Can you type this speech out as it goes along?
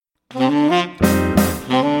Hello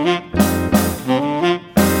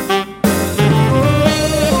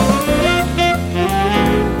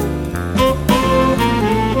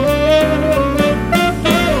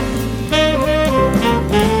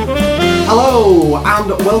and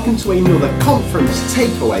welcome to another Conference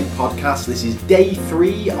Takeaway podcast. This is day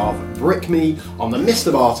 3 of Brick Me on the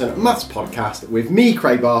Mr. Barton Maths podcast with me,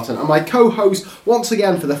 Craig Barton, and my co-host once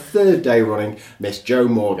again for the third day running, Miss Jo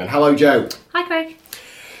Morgan. Hello, Jo. Hi, Craig.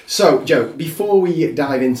 So, Jo, before we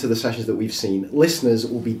dive into the sessions that we've seen, listeners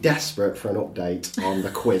will be desperate for an update on the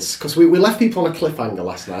quiz because we left people on a cliffhanger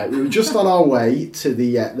last night. We were just on our way to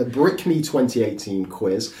the Brick Me 2018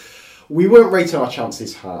 quiz. We weren't rating our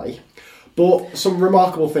chances high. But some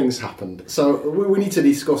remarkable things happened, so we need to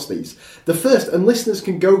discuss these. The first, and listeners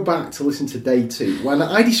can go back to listen to day 2, when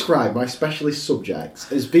I described my specialist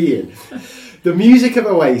subjects as being the music of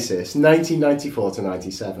Oasis, 1994 to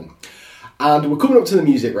 97. And we're coming up to the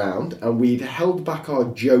music round, and we'd held back our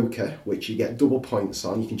joker, which you get double points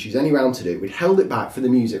on. You can choose any round to do it. We'd held it back for the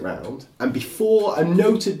music round, and before a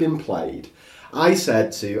note had been played, I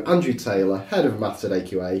said to Andrew Taylor, head of maths at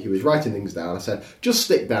AQA, who was writing things down, I said, just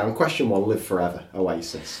stick down, question 1, live forever,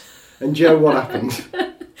 Oasis. And Jo, what happened?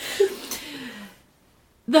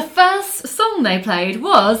 The first song they played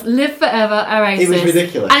was Live Forever, Oasis. It was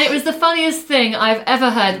ridiculous. And it was the funniest thing I've ever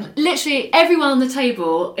heard. Literally everyone on the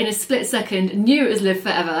table in a split second knew it was Live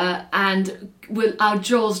Forever, and our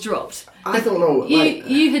jaws dropped. I don't know.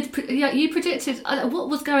 You predicted what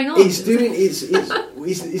was going on. It's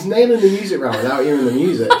nailing the music round without hearing the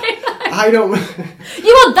music. I don't.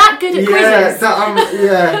 You are that good at quizzes.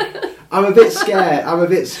 I'm a bit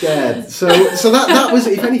scared. So that was,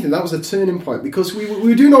 if anything, that was a turning point because we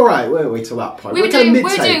were doing all right, weren't we, till that point? We were doing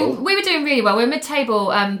really well. We were mid-table,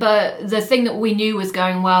 but the thing that we knew was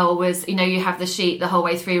going well was, you have the sheet the whole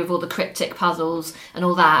way through with all the cryptic puzzles and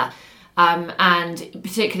all that. And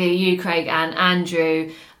particularly you, Craig, and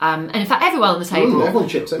Andrew, and in fact everyone on the table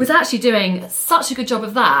was actually doing such a good job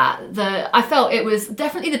of that I felt it was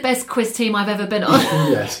definitely the best quiz team I've ever been on.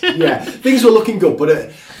 Yes, yeah. Things were looking good,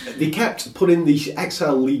 but they kept putting the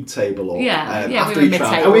Excel league table up after each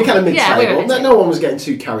round. And we were kind of mid-table. No one was getting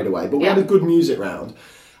too carried away, but we had a good music round.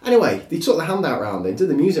 Anyway, they took the handout round into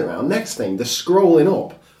the music round. Next thing, they're scrolling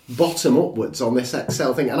up bottom upwards on this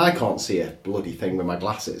Excel thing, and I can't see a bloody thing with my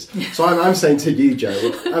glasses. So I'm saying to you, Jo,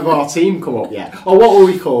 have our team come up yet? Or what were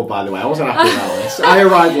we called, by the way? I wasn't happy about this. I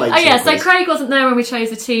arrived late. So Craig wasn't there when we chose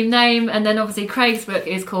the team name, and then obviously Craig's book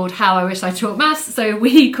is called How I Wish I Taught Maths, so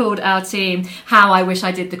we called our team How I Wish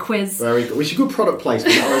I Did the Quiz. Very good. Which is a good product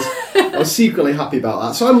placement. I was secretly happy about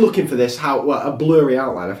that. So I'm looking for this, a blurry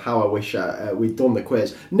outline of how I wish we'd done the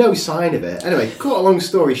quiz. No sign of it. Anyway, cut a long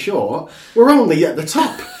story short, we're only at the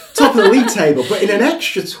top of the league table, but in an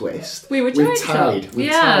extra twist, we've tied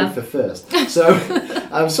for first. So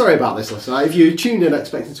I'm sorry about this, listener. If you tuned in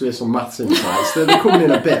expecting to hear some maths insights, they're coming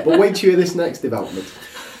in a bit, but wait to hear this next development.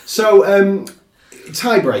 So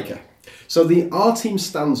tiebreaker. So our team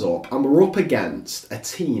stands up, and we're up against a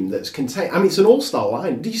team that's contained. I mean, it's an all-star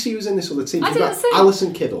line. Did you see who was in this other team? I didn't see.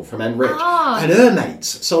 Alison Kiddle from Enrich and her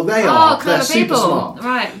mates. So they're super smart.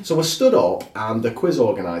 Right. So we stood up, and the quiz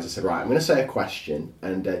organiser said, "Right, I'm going to say a question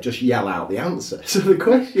and just yell out the answer." So the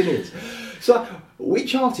question is,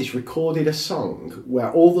 which artist recorded a song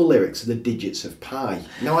where all the lyrics are the digits of pi?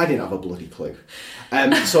 Now, I didn't have a bloody clue.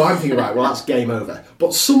 So I'm thinking, right, well, that's game over.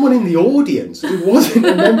 But someone in the audience who wasn't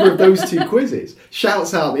a member of those two quizzes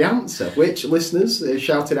shouts out the answer, which, listeners,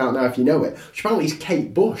 shout it out now if you know it, which apparently is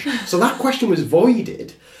Kate Bush. So that question was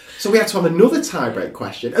voided. So we had to have another tie-break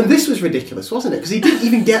question. And this was ridiculous, wasn't it? Because he didn't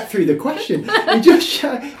even get through the question.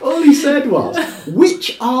 All he said was,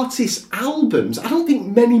 which artist's albums? I don't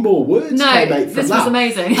think many more words came out from that. This was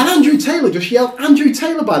amazing. And Andrew Taylor just yelled, Andrew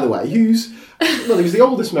Taylor, by the way, he was the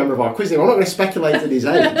oldest member of our quiz team. I'm not going to speculate at his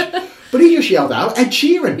age. But he just yelled out, Ed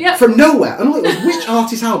Sheeran, from nowhere. And all it was, which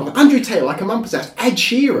artist's album? Andrew Taylor, like a man possessed, Ed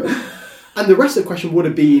Sheeran. And the rest of the question would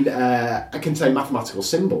have been, contain mathematical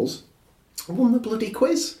symbols. I won the bloody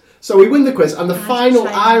quiz. So we win the quiz, and the final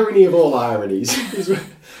irony of all ironies is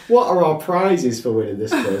what are our prizes for winning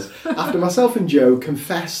this quiz? After myself and Jo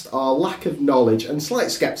confessed our lack of knowledge and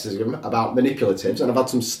slight scepticism about manipulatives, and I've had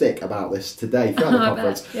some stick about this today throughout the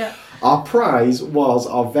conference, Our prize was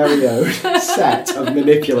our very own set of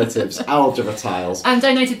manipulatives, algebra tiles. And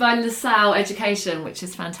donated by LaSalle Education, which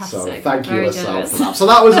is fantastic. So thank you, Very LaSalle, generous. for that. So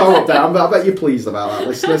that was our update. I bet you're pleased about that,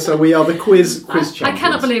 listener. So we are the quiz champions. I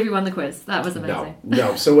cannot believe you won the quiz. That was amazing.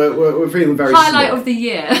 No. So we're feeling very Highlight smart. of the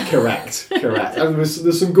year. Correct. And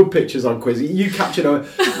there's some good pictures on quiz.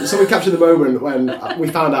 Someone captured the moment when we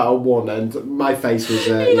found out I won, and my face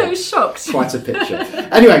was shocked. Quite a picture.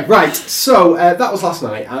 Anyway, right. So that was last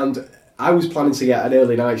night, and I was planning to get an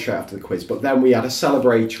early night straight after the quiz, but then we had a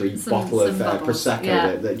celebratory bottle of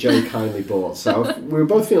Prosecco that Joe kindly bought. So we were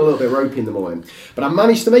both feeling a little bit ropey in the morning. But I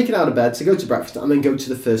managed to make it out of bed to go to breakfast and then go to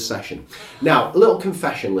the first session. Now, a little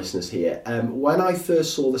confession, listeners, here. When I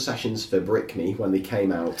first saw the sessions for Brick Me, when they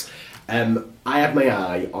came out, I had my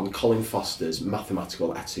eye on Colin Foster's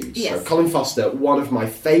Mathematical Etudes. Yes. So Colin Foster, one of my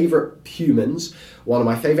favourite humans, one of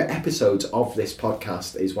my favourite episodes of this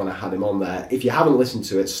podcast is when I had him on there. If you haven't listened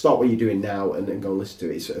to it, stop what you're doing now and go and listen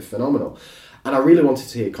to it. It's phenomenal. And I really wanted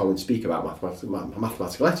to hear Colin speak about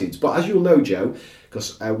Mathematical Etudes. But as you'll know, Joe,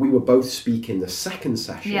 because we were both speaking the second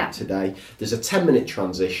session today, there's a 10-minute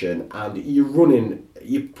transition and you're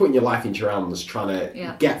putting your life into your hands trying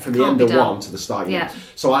to get from the end of one to the start.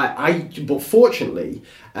 So but fortunately,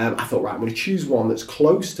 I thought, right, I'm going to choose one that's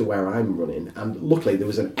close to where I'm running. And luckily, there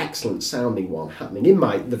was an excellent sounding one happening in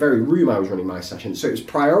the very room I was running my session. So it was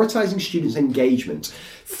prioritising students' engagement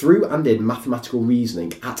through and in mathematical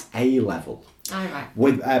reasoning at A level.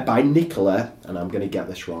 With by Nicola, and I'm going to get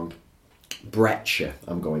this wrong, Breccia,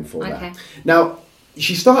 I'm going for there. Now,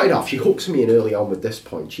 she started off, she hooks me in early on with this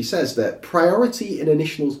point. She says that priority in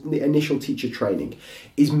initial teacher training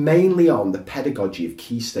is mainly on the pedagogy of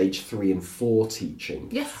Key Stage 3 and 4 teaching.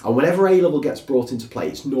 Yes. And whenever A-level gets brought into play,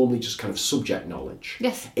 it's normally just kind of subject knowledge.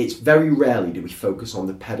 Yes. It's very rarely do we focus on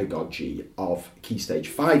the pedagogy of Key Stage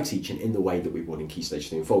 5 teaching in the way that we would in Key Stage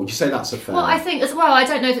 3 and 4. Would you say that's a fair... Well, I think as well, I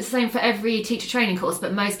don't know if it's the same for every teacher training course,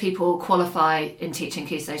 but most people qualify in teaching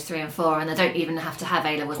Key Stage 3 and 4, and they don't even have to have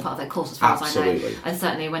A-level as part of their course as far as I know. And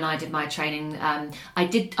certainly when I did my training, I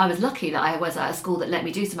was lucky that I was at a school that let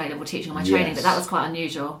me do some A-level teaching on my training, but that was quite unusual.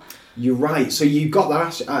 You're right. So you've got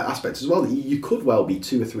that aspect as well. That you could well be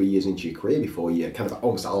 2 or 3 years into your career before you're kind of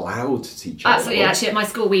almost allowed to teach. Absolutely. Actually, at my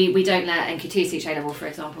school, we don't let NQTs teach A-level, for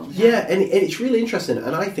example. Yeah, and it's really interesting.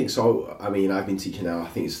 And I think so. I mean, I've been teaching now, I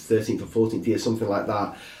think it's 13th or 14th year, something like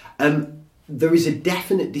that. There is a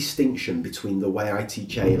definite distinction between the way I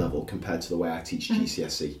teach A-level compared to the way I teach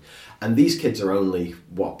GCSE. And these kids are only,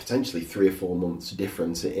 potentially 3 or 4 months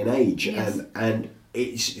difference in age. Yes. And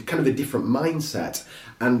it's kind of a different mindset.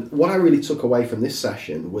 And what I really took away from this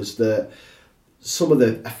session was that some of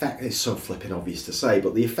the it's so flipping obvious to say,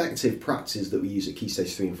 but the effective practices that we use at Key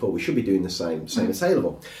Stage 3 and 4, we should be doing the same as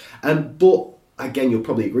A-level. But again, you'll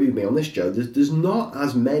probably agree with me on this, Joe, there's not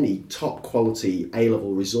as many top quality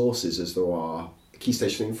A-level resources as there are Key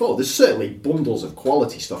Stage 3 and 4. There's certainly bundles of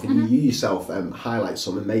quality stuff, and you yourself highlight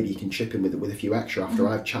some, and maybe you can chip in with a few extra after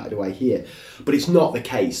I've chatted away here. But it's not the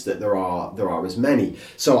case that there are as many.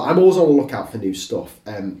 So I'm always on the lookout for new stuff.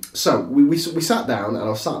 So we sat down, and I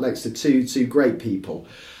was sat next to two great people.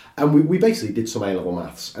 And we basically did some A-level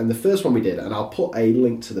maths. And the first one we did, and I'll put a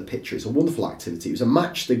link to the picture, it's a wonderful activity. It was a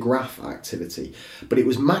match the graph activity, but it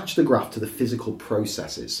was match the graph to the physical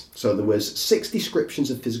processes. So there was 6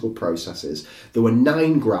 descriptions of physical processes. There were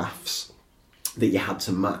 9 graphs that you had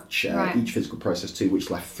to match each physical process to, which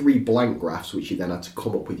left 3 blank graphs, which you then had to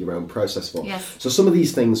come up with your own process for. Yes. So some of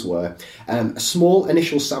these things were, a small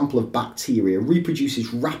initial sample of bacteria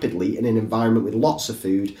reproduces rapidly in an environment with lots of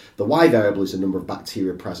food. The Y variable is the number of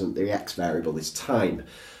bacteria present. The X variable is time.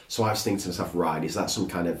 So I was thinking to myself, right, is that some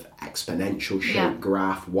kind of exponential shape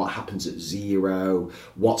graph? What happens at 0?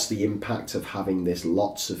 What's the impact of having this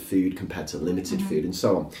lots of food compared to limited food, and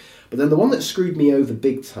so on? But then the one that screwed me over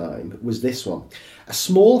big time was this one. A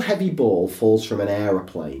small heavy ball falls from an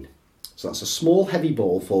aeroplane. So that's a small heavy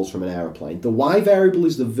ball falls from an aeroplane. The Y variable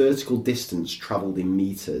is the vertical distance travelled in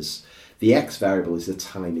metres. The X variable is the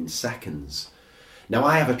time in seconds. Now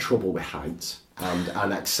I have a trouble with height and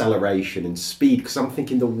acceleration and speed, because I'm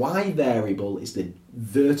thinking the Y variable is the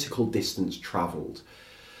vertical distance travelled.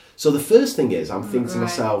 So the first thing is, I'm thinking to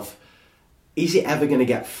myself, is it ever going to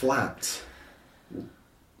get flat?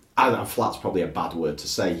 I don't know, flat's probably a bad word to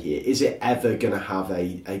say here. Is it ever going to have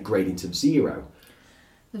a gradient of 0?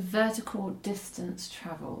 The vertical distance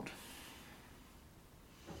travelled.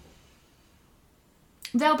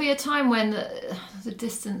 There'll be a time when the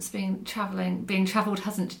distance being travelled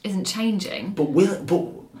isn't changing. But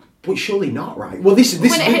But surely not, right? Well, this is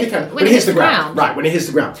when it hits the ground. Right, when it hits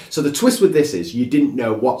the ground. So the twist with this is you didn't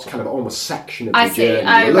know what kind of almost section of the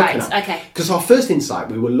journey you were looking at. Okay. Because our first insight,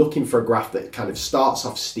 we were looking for a graph that kind of starts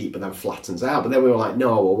off steep but then flattens out. But then we were like,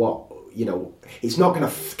 no, well, what? You know, it's not going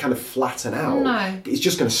to kind of flatten out. No. It's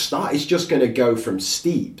just going to start. It's just going to go from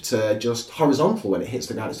steep to just horizontal when it hits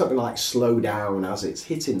the ground. It's not going to like slow down as it's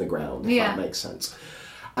hitting the ground, if that makes sense.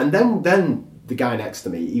 And then the guy next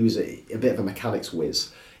to me, he was a bit of a mechanics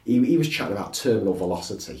whiz. He was chatting about terminal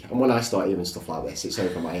velocity, and when I start hearing stuff like this, it's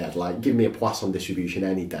over my head. Like, give me a Poisson distribution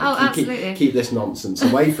any day. Oh, absolutely. Keep this nonsense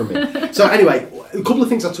away from me. So anyway, a couple of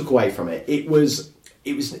things I took away from it.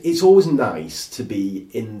 It's always nice to be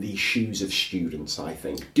in the shoes of students, I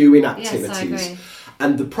think, doing activities. Yes, I agree.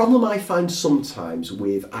 And the problem I find sometimes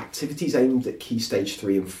with activities aimed at Key Stage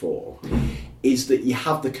 3 and 4 is that you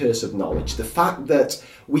have the curse of knowledge. The fact that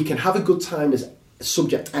we can have a good time as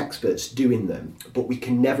subject experts doing them, but we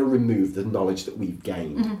can never remove the knowledge that we've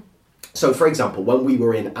gained. Mm-hmm. So, for example, when we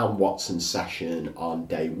were in Anne Watson's session on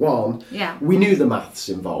day 1, we knew the maths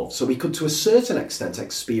involved. So we could, to a certain extent,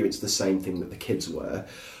 experience the same thing that the kids were,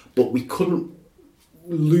 but we couldn't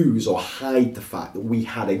lose or hide the fact that we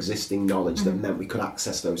had existing knowledge that meant we could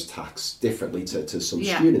access those tasks differently to some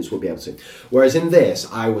students would be able to. Whereas in this,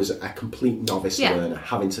 I was a complete novice learner,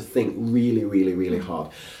 having to think really, really, really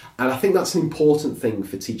hard. And I think that's an important thing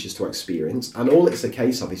for teachers to experience. And all it's a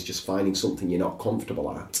case of is just finding something you're not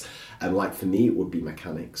comfortable at. And like for me, it would be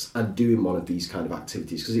mechanics and doing one of these kind of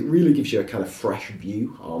activities, because it really gives you a kind of fresh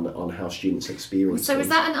view on how students experience So things. is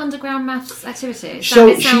that an underground maths activity? It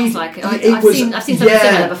sounds like it. I've seen something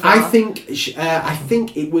similar before. I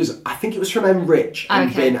think it was from Enrich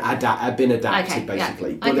and been adapted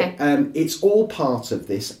basically. But it's all part of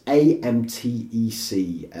this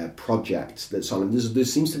AMTEC project that's on. And there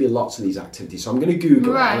seems to be lots of these activities. So I'm going to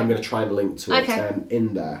Google it and I'm going to try and link to it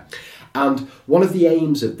in there. And one of the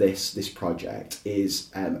aims of this project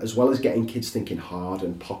is, as well as getting kids thinking hard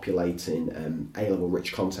and populating A-level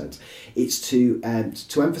rich content, it's to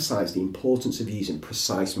emphasise the importance of using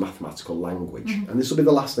precise mathematical language. And this will be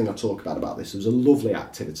the last thing I talk about this. It was a lovely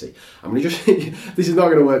activity. I'm going to just, this is not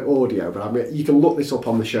going to work audio, but you can look this up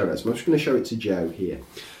on the show notes. I'm just going to show it to Joe here.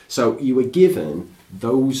 So you were given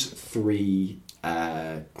those 3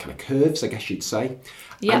 kind of curves, I guess you'd say.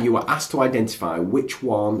 Yep. And you were asked to identify which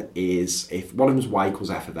one is, if one of them is y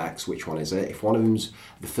equals f of x, which one is it? If one of them's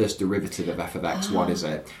the first derivative of f of x, what is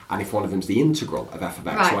it? And if one of them's the integral of f of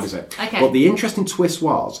x, what is it? Okay. But the interesting twist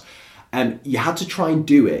was, you had to try and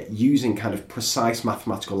do it using kind of precise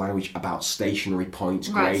mathematical language about stationary points,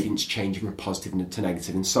 gradients changing from positive to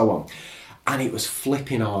negative, and so on. And it was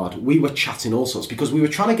flipping hard. We were chatting all sorts because we were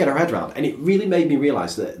trying to get our head around, and it really made me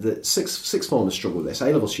realise that sixth formers struggle with this,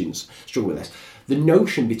 A-level students struggle with this. The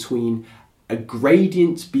notion between a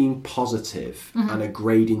gradient being positive and a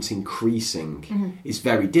gradient increasing is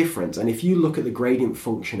very different. And if you look at the gradient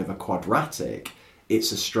function of a quadratic,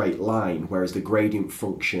 it's a straight line, whereas the gradient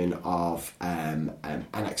function of an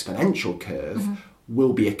exponential curve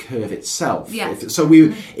will be a curve itself. Yeah. So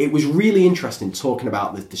it was really interesting talking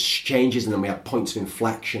about the changes, and then we had points of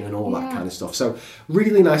inflection and all that kind of stuff. So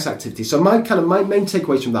really nice activity. So my main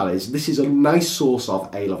takeaways from that is this is a nice source of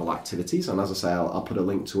A-level activities, and as I say, I'll put a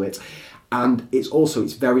link to it. And it's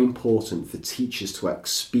very important for teachers to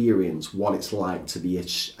experience what it's like to be a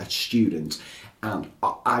student. And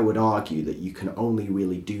I would argue that you can only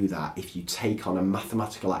really do that if you take on a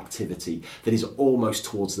mathematical activity that is almost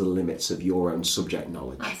towards the limits of your own subject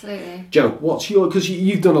knowledge. Absolutely. Joe, what's because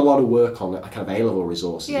you've done a lot of work on kind of A-level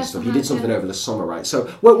resources and stuff. You did something over the summer, right? So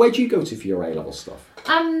where do you go to for your A-level stuff?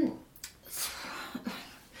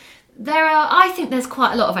 I think there's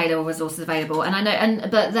quite a lot of A-level resources available, and I know,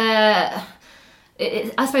 but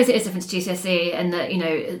I suppose it is different to GCSE, and that, you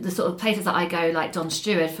know, the sort of places that I go, like Don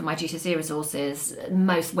Stewart for my GCSE resources,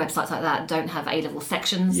 most websites like that don't have A-level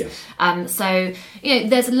sections. Yes. So, you know,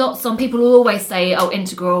 there's lots on. People will always say, "Oh,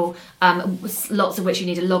 integral," lots of which you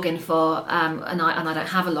need a login for, and I don't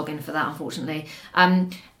have a login for that, unfortunately.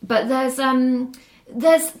 But there's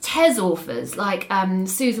TES authors like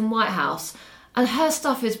Susan Whitehouse. And her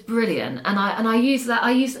stuff is brilliant, and I use that.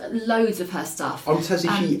 I use loads of her stuff. On TES,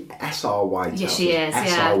 is she SR Whitehouse? Yes, she is.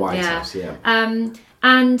 SR Whitehouse, yeah.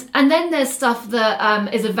 And then there's stuff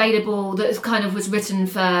that is available that kind of was written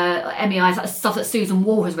for MEIs, like stuff that Susan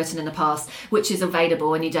Wall has written in the past, which is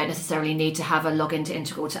available, and you don't necessarily need to have a login to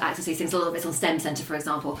Integral to access these things. A lot of it's on STEM Centre, for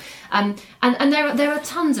example. And there are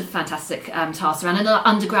tons of fantastic tasks around, and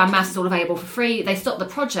Underground Maths is all available for free. They stopped the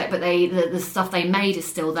project, but the stuff they made is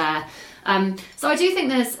still there. So I do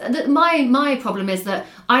think my problem is that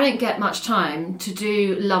I don't get much time to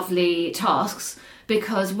do lovely tasks,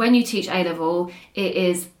 because when you teach A level, it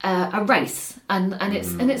is a race, and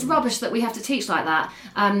it's rubbish that we have to teach like that.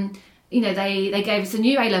 They gave us a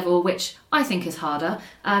new A level, which I think is harder,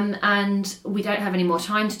 and we don't have any more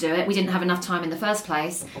time to do it. We didn't have enough time in the first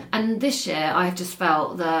place, and this year I've just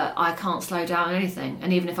felt that I can't slow down on anything.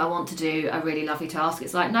 And even if I want to do a really lovely task,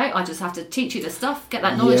 it's like, no, I just have to teach you the stuff, get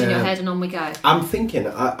that knowledge in your head, and on we go. I'm thinking,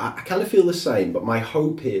 I kind of feel the same, but my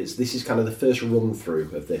hope is this is kind of the first run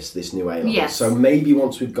through of this new A level. Yes. So maybe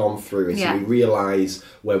once we've gone through it and we realise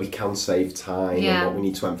where we can save time and what we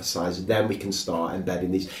need to emphasise, then we can start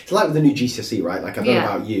embedding these. It's like with the new GCSE, right? Like, I don't know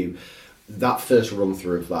about you, that first run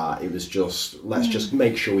through of that, it was just, let's just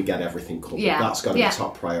make sure we get everything covered. That's got to be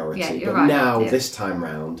top priority. But now, this time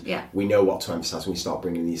round, we know what to emphasise when we start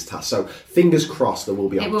bringing these tasks. So fingers crossed there will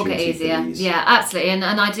be opportunity. It will get easier. For these. Yeah, absolutely. And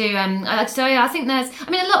I do, so I think there's,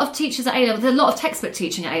 a lot of teachers at A-level, there's a lot of textbook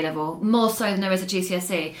teaching at A-level, more so than there is at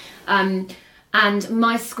GCSE. And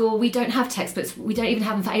my school, we don't have textbooks. We don't even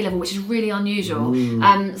have them for A-level, which is really unusual.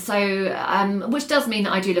 Which does mean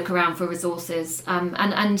that I do look around for resources.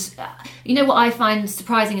 And you know what I find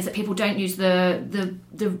surprising is that people don't use the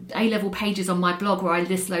A-level pages on my blog where I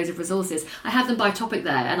list loads of resources. I have them by topic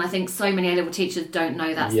there, and I think so many A-level teachers don't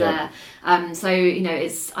know that's there. I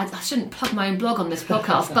shouldn't plug my own blog on this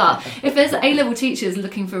podcast, but if there's A-level teachers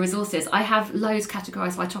looking for resources, I have loads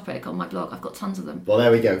categorised by topic on my blog. I've got tons of them. Well,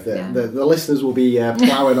 there we go. The listeners will be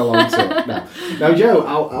ploughing along to it now. Jo,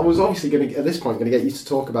 I was obviously going to get you to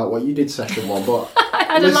talk about what you did session 1, but I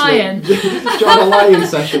had a lion. John, a lion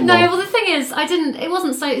session 1. No, well, the thing is, it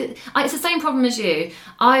wasn't so. It's the same problem as you.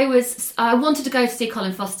 I wanted to go to see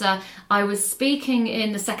Colin Foster. I was speaking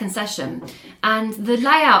in the second session, and the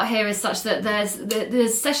layout here is such that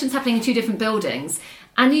there's sessions happening in 2 different buildings,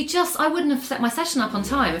 and I wouldn't have set my session up on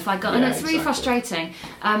time if I got, and it's really frustrating.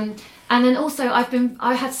 And then also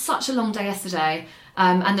I had such a long day yesterday.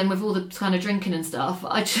 And then with all the kind of drinking and stuff,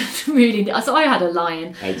 I just really... So I had a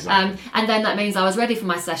lion. Exactly. And then that means I was ready for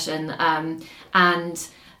my session. My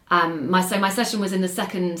session was in the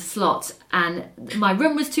second slot, and my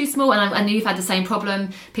room was too small, and I knew you've had the same problem,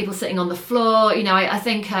 people sitting on the floor. I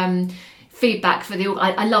think... feedback for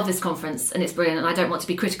I love this conference and it's brilliant, and I don't want to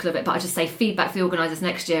be critical of it, but I just say feedback for the organisers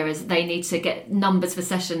next year is they need to get numbers for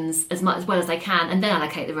sessions as well as they can, and then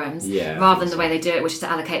allocate the rooms rather than the way they do it, which is to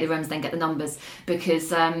allocate the rooms then get the numbers,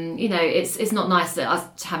 because it's not nice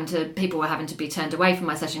that people were having to be turned away from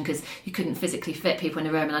my session because you couldn't physically fit people in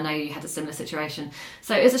the room, and I know you had a similar situation,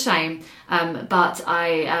 so it was a shame, but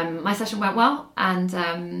my session went well, and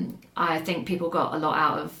I think people got a lot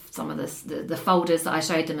out of some of the folders that I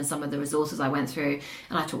showed them and some of the resources I went through,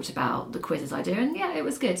 and I talked about the quizzes I do, and it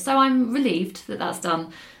was good. So I'm relieved that that's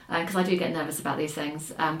done, because I do get nervous about these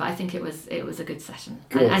things, but I think it was a good session.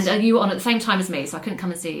 And you were on at the same time as me, so I couldn't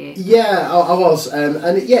come and see you. Yeah, I was,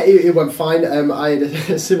 it went fine. I had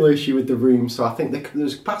a similar issue with the room, so I think there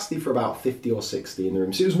was capacity for about 50 or 60 in the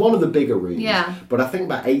room. So it was one of the bigger rooms, but I think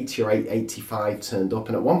about 80 or 85 turned up,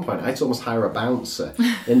 and at one point I had to almost hire a bouncer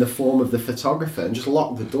in the form of the photographer and just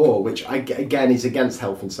lock the door, which again is against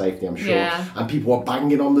health and safety, I'm sure. And people were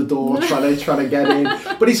banging on the door trying to get in.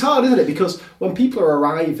 But it's hard, isn't it? Because when people are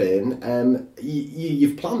arriving,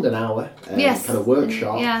 you've planned an hour kind of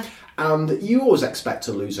workshop, and you always expect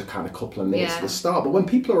to lose a kind of couple of minutes at the start, but when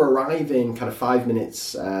people are arriving kind of 5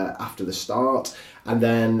 minutes after the start, and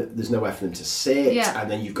then there's nowhere for them to sit, and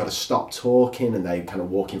then you've got to stop talking, and they kind of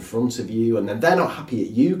walk in front of you, and then they're not happy at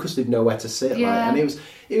you because they've nowhere to sit, and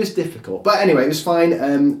it was difficult, but anyway, it was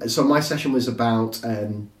fine. So my session was about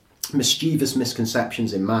mischievous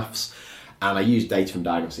misconceptions in maths. And I used data from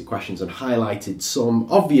diagnostic questions and highlighted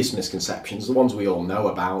some obvious misconceptions, the ones we all know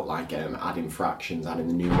about, like adding fractions, adding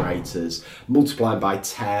the numerators, multiplying by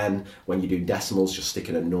 10, when you do decimals, just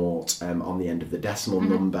sticking a naught on the end of the decimal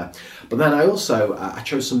number. But then I also, I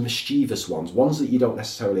chose some mischievous ones that you don't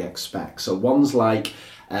necessarily expect. So ones like,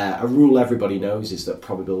 a rule everybody knows is that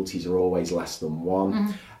probabilities are always less than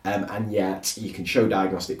 1. And yet you can show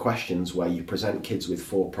diagnostic questions where you present kids with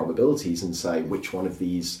 4 probabilities and say which one of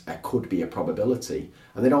these could be a probability,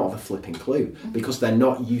 and they don't have a flipping clue because they're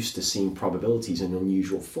not used to seeing probabilities in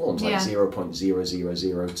unusual forms like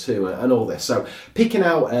 0.0002 and all this. So picking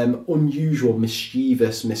out unusual,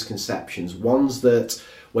 mischievous misconceptions, ones that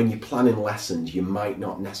when you're planning lessons, you might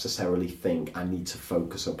not necessarily think, I need to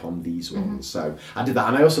focus upon these ones. So I did that,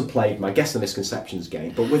 and I also played my Guess the Misconceptions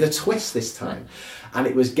game, but with a twist this time. And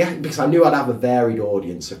it was because I knew I'd have a varied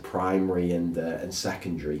audience of primary and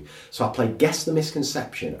secondary. So I played Guess the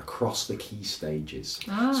Misconception across the key stages.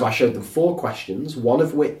 So I showed them 4 questions, one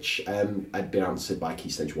of which had been answered by Key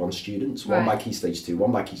Stage 1 students, one by Key Stage 2,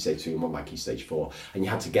 one by Key Stage 2, and one by Key Stage 4. And you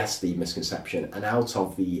had to guess the misconception. And out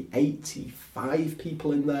of the 85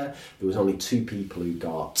 people in there was only 2 people who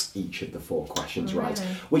got each of the 4 questions right.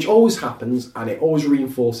 Which always happens, and it always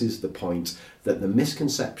reinforces the point that the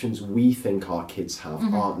misconceptions we think our kids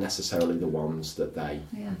have aren't necessarily the ones that they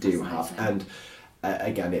do have. And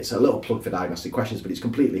again, it's a little plug for Diagnostic Questions, but it's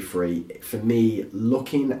completely free. For me,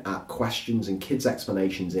 looking at questions and kids'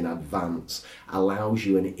 explanations in advance allows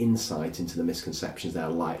you an insight into the misconceptions they're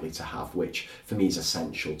likely to have, which for me is an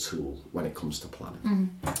essential tool when it comes to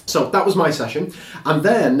planning. So that was my session. And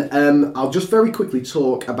then I'll just very quickly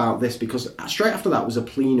talk about this, because straight after that was a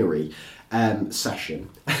plenary session,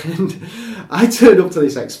 and I turned up to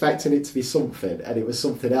this expecting it to be something, and it was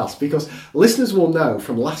something else, because listeners will know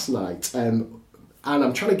from last night, and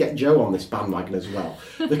I'm trying to get Joe on this bandwagon as well,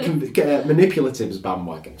 the manipulatives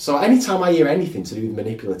bandwagon. So anytime I hear anything to do with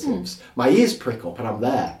manipulatives, my ears prick up and I'm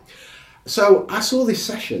there. So I saw this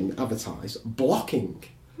session advertised, blocking.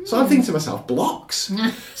 So I'm thinking to myself, blocks?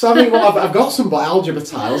 So I think, well, I've got some algebra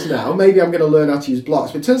tiles now, maybe I'm going to learn how to use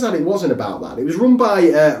blocks. But it turns out it wasn't about that. It was run by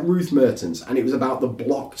Ruth Mertens, and it was about the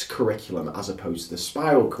blocked curriculum as opposed to the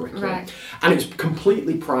spiral curriculum. Right. And it's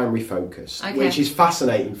completely primary focused, which is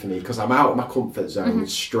fascinating for me, because I'm out of my comfort zone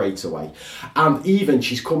straight away. And even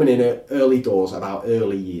she's coming in at early doors about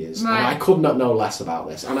early years. Right. And I could not know less about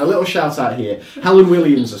this. And a little shout out here, Helen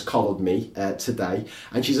Williams has collared me today,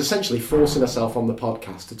 and she's essentially forcing herself on the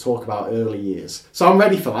podcast to talk about early years. So I'm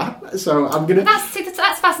ready for that. So I'm going to...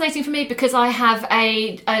 That's fascinating for me, because I have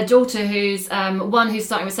a daughter who's one who's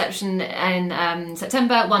starting reception in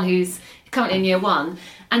September, one who's currently in year 1.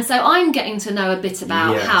 And so I'm getting to know a bit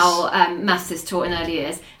about how maths is taught in early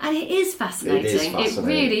years. And it is fascinating. It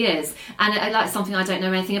really is. And like something I don't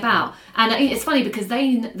know anything about. And it's funny, because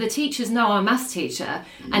the teachers know I'm a maths teacher,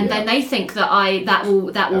 and then they think that that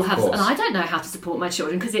will have... And I don't know how to support my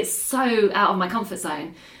children, because it's so out of my comfort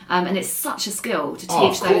zone. And it's such a skill to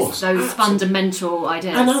teach those fundamental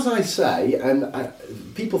ideas. And as I say, and I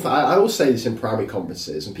always say this in primary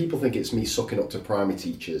conferences, and people think it's me sucking up to primary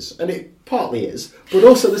teachers, and it partly is, but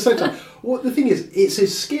also at the same time, the thing is, it's a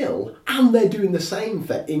skill, and they're doing the same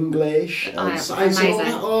for English and science. Amazing.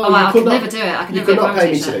 And all that. I could never do it. I could never be a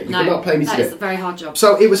primary teacher. You could not pay me to do it. That is a very hard job.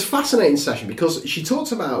 So it was a fascinating session, because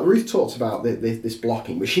Ruth talked about this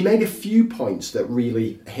blocking, but she made a few points that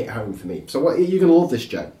really hit home for me. So you're going to love this,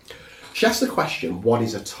 Joe. She asked the question, what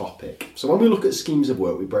is a topic? So when we look at schemes of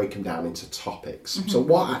work, we break them down into topics. So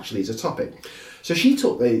what actually is a topic? So she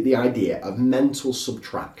took the idea of mental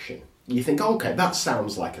subtraction. You think, okay, that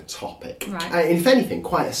sounds like a topic. Right. And if anything,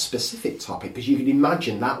 quite a specific topic, because you could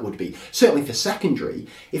imagine that would be, certainly for secondary,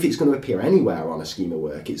 if it's going to appear anywhere on a scheme of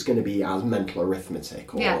work, it's going to be as mental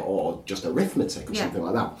arithmetic or just arithmetic or something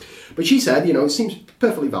like that. But she said, it seems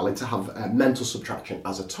perfectly valid to have mental subtraction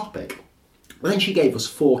as a topic. But then she gave us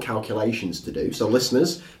 4 calculations to do. So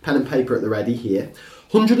listeners, pen and paper at the ready here.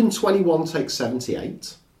 121 takes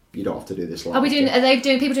 78. You don't have to do this live. Are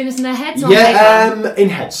people doing this in their heads? Or in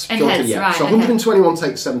heads. In heads, right. So 121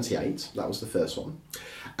 takes 78. That was the first one.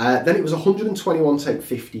 Then it was 121 take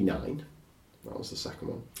 59. That was the second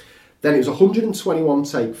one. Then it was 121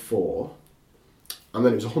 take 4. And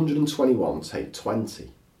then it was 121 take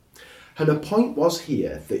 20. And her point was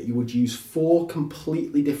here that you would use 4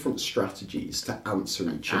 completely different strategies to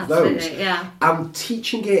answer each of those. And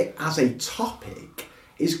teaching it as a topic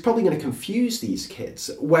is probably going to confuse these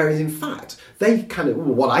kids, whereas in fact,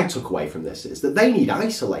 what I took away from this is that they need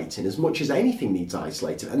isolating as much as anything needs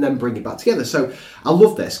isolating, and then bring it back together. So I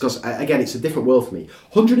love this, because again, it's a different world for me.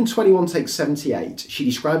 121 takes 78. She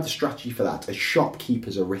described the strategy for that as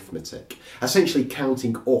shopkeeper's arithmetic, essentially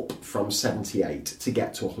counting up from 78 to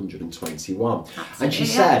get to 121. Absolutely, and she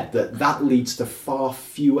said that leads to far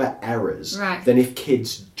fewer errors than if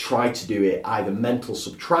kids try to do it either mental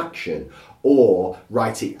subtraction or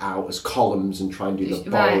write it out as columns and try and do the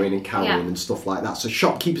borrowing and carrying and stuff like that. So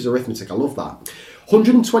shopkeeper's arithmetic, I love that.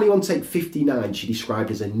 121 take 59 she described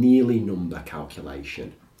as a nearly number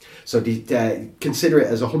calculation. So consider it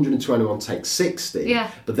as 121 take 60.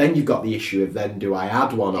 Yeah. But then you've got the issue of then do I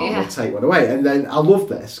add one on or take one away? And then I love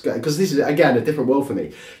this because this is, again, a different world for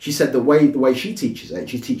me. She said the way she teaches it,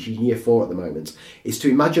 she's teaching year 4 at the moment, is to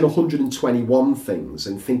imagine 121 things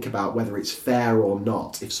and think about whether it's fair or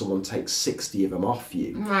not if someone takes 60 of them off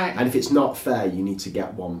you. Right. And if it's not fair, you need to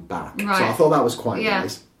get one back. Right. So I thought that was quite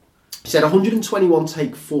nice. She said 121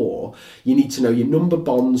 take 4, you need to know your number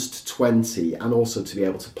bonds to 20 and also to be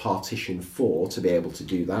able to partition 4 to be able to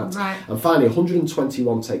do that. Right. And finally,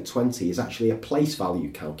 121 take 20 is actually a place value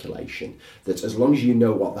calculation that as long as you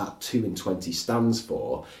know what that 2 in 20 stands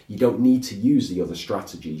for, you don't need to use the other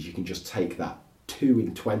strategies. You can just take that 2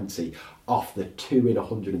 in 20 off the 2 in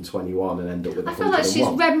 121 and end up with 101. I feel like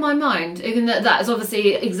she's read my mind, even that is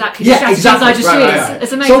obviously exactly the strategies I just used. Right.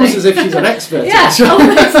 It's amazing. It's almost as if she's an expert. Yeah,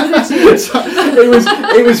 almost as if she is. So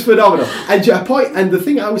it was phenomenal. And the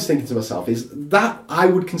thing I was thinking to myself is that I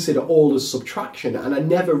would consider all as subtraction, and I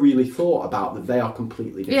never really thought about that they are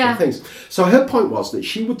completely different things. So her point was that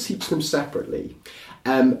she would teach them separately,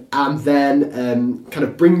 and then kind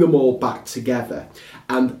of bring them all back together.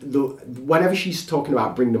 And whenever she's talking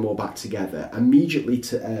about bring them all back together, immediately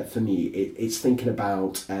for me, it's thinking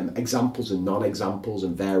about examples and non-examples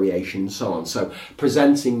and variation and so on. So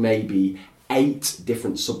presenting maybe 8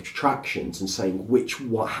 different subtractions and saying which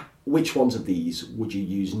ones of these would you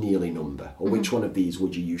use nearly number, or which one of these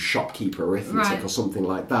would you use shopkeeper arithmetic or something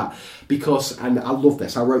like that. Because, and I love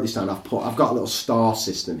this, I wrote this down, I've got a little star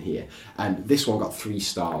system here, and this one got 3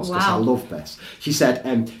 stars because I love this. She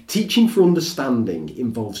said, teaching for understanding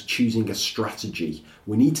involves choosing a strategy.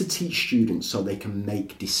 We need to teach students so they can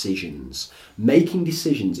make decisions. Making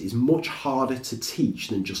decisions is much harder to teach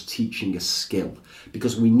than just teaching a skill,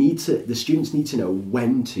 because the students need to know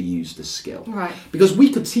when to use the skill. Right. Because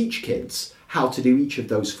we could teach kids how to do each of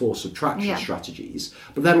those 4 subtraction strategies,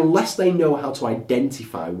 but then unless they know how to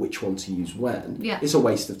identify which one to use when, it's a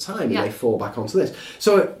waste of time and they fall back onto this.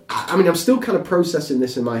 So, I mean, I'm still kind of processing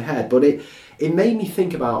this in my head, but it made me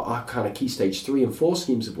think about our kind of key stage 3 and 4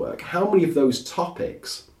 schemes of work. How many of those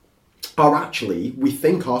topics are actually, we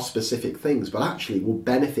think are specific things, but actually will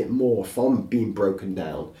benefit more from being broken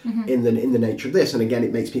down in the nature of this. And again,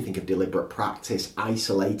 it makes me think of deliberate practice,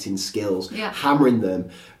 isolating skills, hammering them,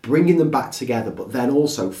 bringing them back together, but then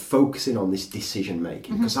also focusing on this decision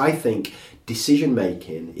making. Because I think decision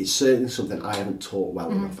making is certainly something I haven't taught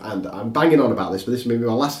well enough. And I'm banging on about this, but this may be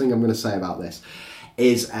my last thing I'm going to say about this.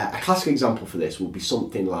 Is a classic example for this would be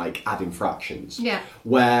something like adding fractions,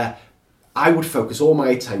 where I would focus all my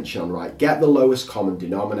attention on, right, get the lowest common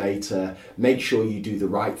denominator, make sure you do the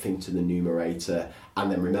right thing to the numerator, and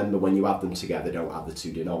then remember when you add them together, don't add the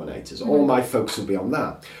 2 denominators. All my focus will be on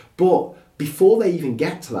that. But before they even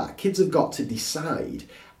get to that, kids have got to decide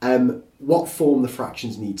what form the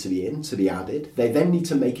fractions need to be in to be added. They then need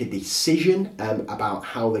to make a decision about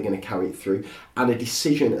how they're going to carry it through, and a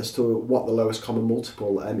decision as to what the lowest common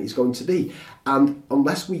multiple is going to be. And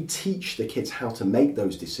unless we teach the kids how to make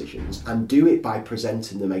those decisions and do it by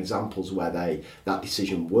presenting them examples where that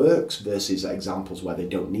decision works versus examples where they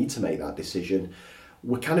don't need to make that decision,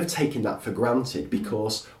 we're kind of taking that for granted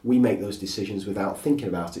because we make those decisions without thinking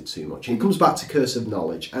about it too much. And it comes back to curse of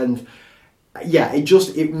knowledge. And yeah,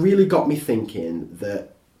 it really got me thinking that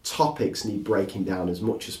topics need breaking down as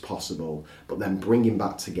much as possible, but then bringing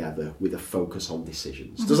back together with a focus on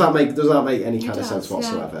decisions. Does that make any kind of sense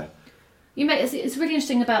whatsoever? It's really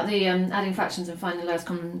interesting about the adding fractions and finding the lowest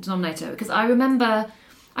common denominator, because I remember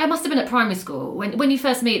I must have been at primary school when you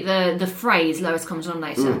first meet the phrase lowest common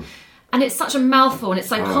denominator. And it's such a mouthful and it's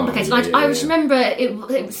so complicated. I just remember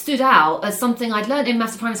it stood out as something I'd learned in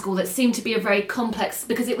maths primary school that seemed to be a very complex,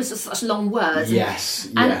 because it was just such long words. Yes.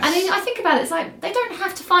 And I think about it, it's like they don't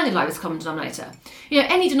have to find the lowest common denominator.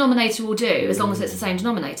 Any denominator will do as long as it's the same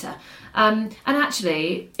denominator. And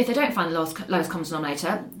actually, if they don't find the lowest common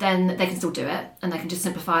denominator, then they can still do it and they can just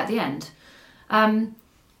simplify at the end.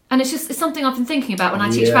 And it's something I've been thinking about when I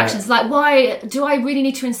teach fractions. Like, why do I really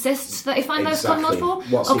need to insist that if I know common multiple?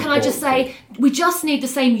 Or can I just say, we just need the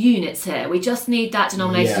same units here. We just need that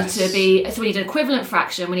denominator to be... So we need an equivalent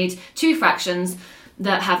fraction. We need 2 fractions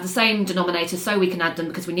that have the same denominator so we can add them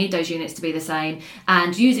because we need those units to be the same.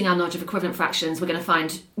 And using our knowledge of equivalent fractions, we're going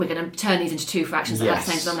to turn these into 2 fractions that have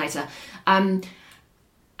the same denominator.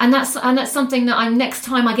 And that's something that next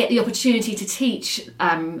time I get the opportunity to teach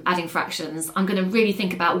adding fractions, I'm going to really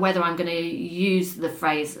think about whether I'm going to use the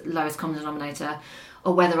phrase lowest common denominator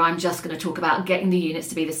or whether I'm just going to talk about getting the units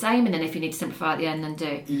to be the same, and then if you need to simplify at the end, then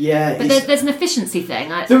do. Yeah. But there's an efficiency thing.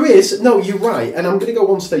 There is. No, you're right. And I'm going to go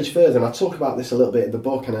one stage further, and I talk about this a little bit in the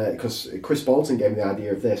book, and because Chris Bolton gave me the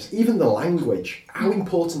idea of this. Even the language. How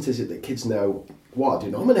important is it that kids know what a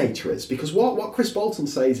denominator is? Because what Chris Bolton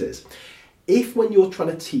says is, if when you're trying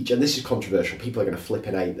to teach, and this is controversial, people are going to flip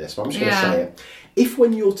and hate this, but I'm just going to say it. If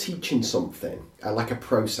when you're teaching something, like a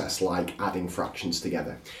process like adding fractions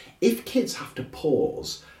together, if kids have to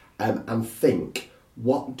pause and think,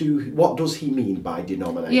 what does he mean by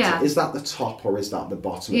denominator? Yeah. Is that the top or is that the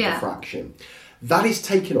bottom of Yeah. the fraction? That is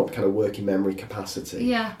taking up kind of working memory capacity.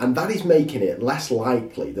 Yeah. And that is making it less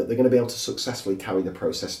likely that they're going to be able to successfully carry the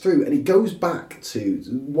process through. And it goes back to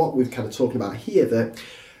what we're kind of talking about here, that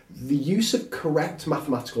the use of correct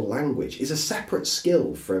mathematical language is a separate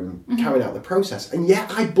skill from carrying out the process, and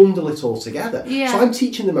yet I bundle it all together. Yeah. So I'm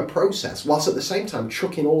teaching them a process whilst at the same time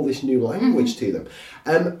chucking all this new language to them.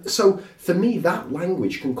 So for me, that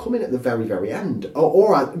language can come in at the very, very end,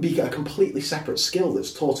 or be a completely separate skill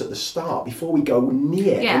that's taught at the start before we go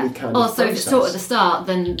near any kind of so if it's taught at the start,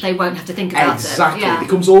 then they won't have to think about exactly. it. It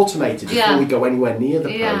becomes automated before Yeah. we go anywhere near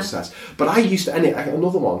the Yeah. process. But I used to, and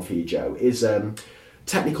another one for you, Joe, is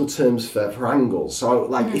technical terms for angles. So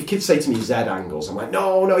like if kids say to me Z angles, I'm like,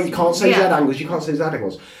 no, you can't say Z angles, you can't say Z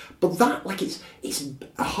angles. But that, like, it's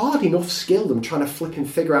a hard enough skill, them trying to flip and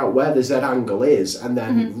figure out where the Z angle is, and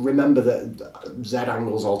then remember that Z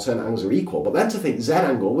angles, alternate angles are equal. But then to think Z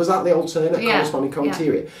angle, was that the alternate corresponding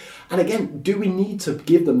co-interior? And again, do we need to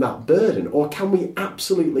give them that burden, or can we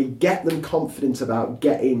absolutely get them confident about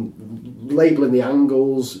labeling the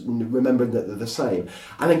angles, remembering that they're the same,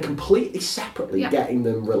 and then completely separately getting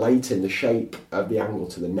them relating the shape of the angle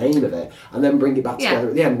to the name of it, and then bring it back together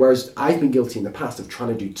at the end? Whereas I've been guilty in the past of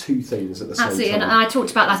trying to do two things at the same time. Absolutely, and I thought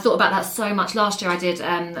about that so much last year. I did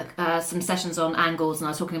some sessions on angles, and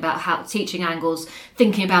I was talking about how teaching angles,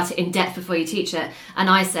 thinking about it in depth before you teach it. And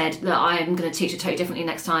I said that I'm going to teach it totally differently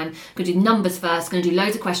next time. Going to do numbers first, going to do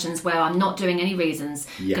loads of questions where I'm not doing any reasons.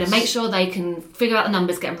 Going to make sure they can figure out the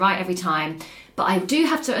numbers, get them right every time. But I do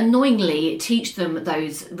have to annoyingly teach them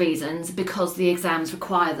those reasons because the exams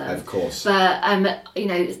require them. Of course. But that I'm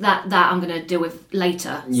going to deal with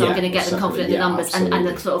later. So I'm going to get them confident in the numbers and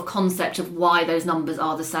the sort of concept of why those numbers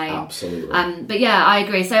are the same. Absolutely. But yeah, I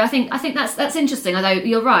agree. So I think that's interesting. Although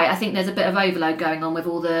you're right, I think there's a bit of overload going on with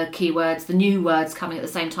all the keywords, the new words coming at the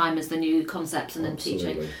same time as the new concepts and then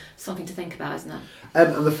teaching. Something to think about, isn't it?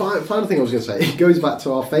 And the final thing I was going to say, it goes back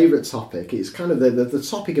to our favourite topic. It's kind of the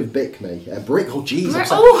topic of Bick Me. Oh, jeez.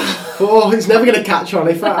 It's never going to catch on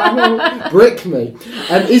if I know. Brick Me.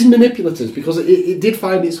 Is manipulatives, because it did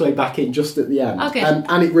find its way back in just at the end. Okay.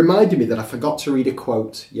 And it reminded me that I forgot to read a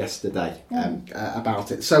quote yesterday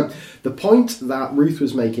about it. So the point that Ruth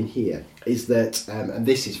was making here is that, and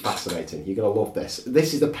this is fascinating, you're going to love this.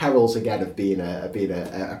 This is the perils, again, of being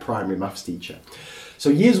a primary maths teacher. So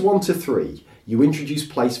years 1 to 3, you introduce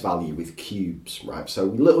place value with cubes, right? So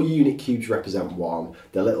little unit cubes represent 1.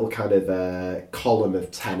 The little kind of column of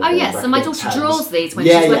 10. Oh yes, and my daughter draws these when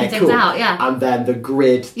she's working things out. Yeah. And then the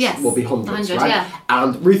grid will be hundreds, right? Yeah.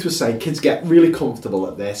 And Ruth was saying kids get really comfortable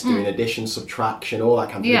at this, doing addition, subtraction, all that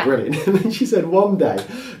kind of thing. Brilliant. And then she said one day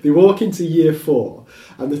they walk into year 4.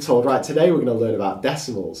 And they're told, right, today we're going to learn about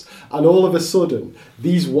decimals. And all of a sudden,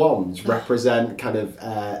 these ones represent kind of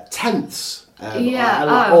tenths. And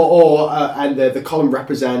the column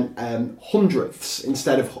represent hundredths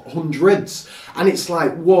instead of hundreds. And it's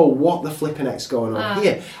like, whoa, what the flipping heck's going on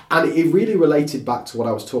here? And it really related back to what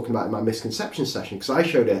I was talking about in my misconception session, because I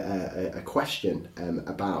showed a question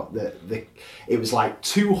about it was like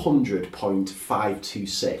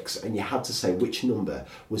 200.526, and you had to say which number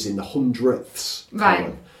was in the hundredths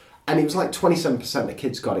column. And it was like 27% of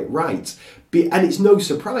kids got it right. And it's no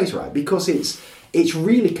surprise, right? Because it's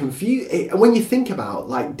really confusing. And when you think about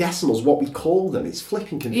like decimals, what we call them, it's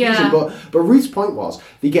flipping confusing. But Ruth's point was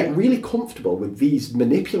they get really comfortable with these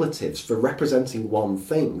manipulatives for representing one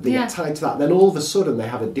thing. They get tied to that. Then all of a sudden they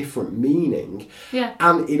have a different meaning.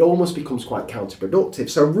 And it almost becomes quite counterproductive.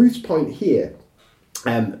 So Ruth's point here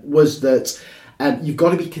was that you've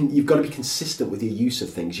got to be consistent with your use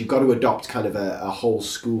of things. You've got to adopt kind of a whole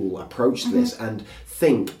school approach to this and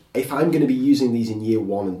think, if I'm going to be using these in year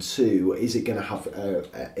 1 and 2, is it going to have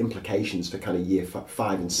implications for kind of year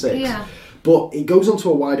 5 and 6? But it goes on to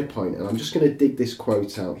a wider point, and I'm just going to dig this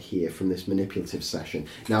quote out here from this manipulative session.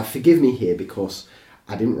 Now, forgive me here because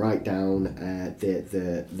I didn't write down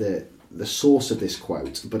the the source of this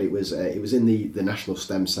quote, but it was in the National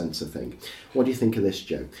STEM Centre thing. What do you think of this,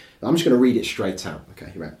 Joe? I'm just going to read it straight out.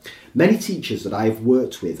 Okay, right. Many teachers that I have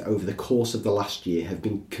worked with over the course of the last year have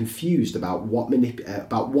been confused about what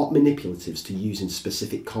manipulatives to use in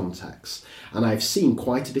specific contexts, and I have seen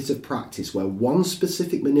quite a bit of practice where one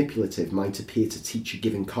specific manipulative might appear to teach a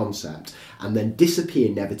given concept and then disappear,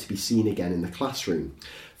 never to be seen again in the classroom.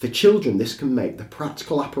 For children, this can make the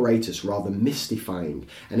practical apparatus rather mystifying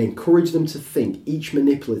and encourage them to think each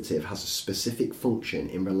manipulative has a specific function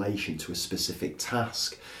in relation to a specific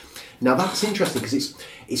task. Now that's interesting because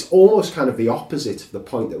it's almost kind of the opposite of the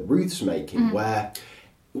point that Ruth's making, where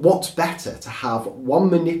what's better, to have one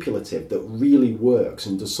manipulative that really works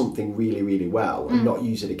and does something really, really well and not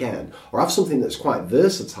use it again, or have something that's quite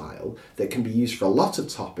versatile that can be used for a lot of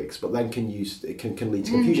topics but then can lead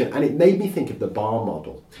to confusion. And it made me think of the bar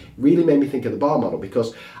model. It really made me think of the bar model,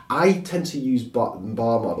 because I tend to use bar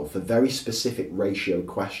model for very specific ratio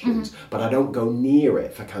questions, but I don't go near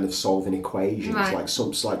it for kind of solving equations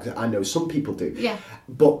like I know some people do. Yeah.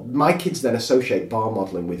 But my kids then associate bar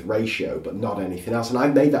modelling with ratio, but not anything else. And I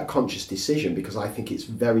made that conscious decision because I think it's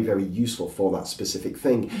very, very useful for that specific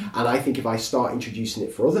thing. And I think if I start introducing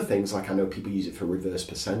it for other things, like I know people use it for reverse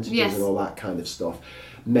percentages and all that kind of stuff,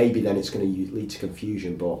 maybe then it's going to lead to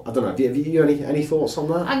confusion. But I don't know. Have you any thoughts on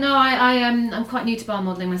that? No, I'm quite new to bar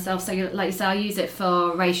modelling myself. So like you say, I use it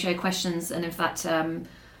for ratio questions, and in fact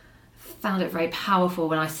found it very powerful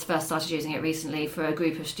when I first started using it recently for a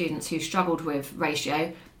group of students who struggled with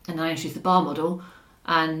ratio, and I introduced the bar model,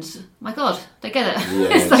 and my God, they get it.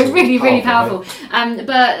 Yeah, it's like really, really powerful. Right?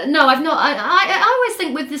 But no, I've not. I always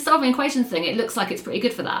think with the solving equations thing, it looks like it's pretty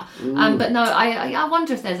good for that. But no, I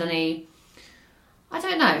wonder if there's any. I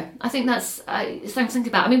don't know. I think that's something to think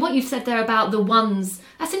about. I mean, what you've said there about the ones,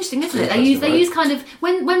 that's interesting, isn't it? They use kind of,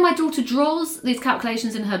 when my daughter draws these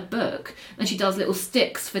calculations in her book, and she does little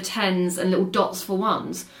sticks for tens and little dots for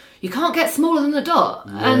ones, you can't get smaller than the dot.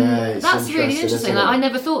 And that's really interesting. Like, I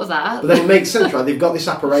never thought of that. But then it makes sense, right? They've got this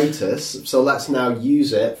apparatus, so let's now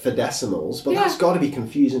use it for decimals. But that's got to be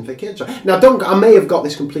confusing for kids, right? Now, I may have got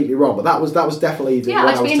this completely wrong, but that was definitely the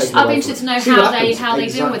I'd be interested to know how they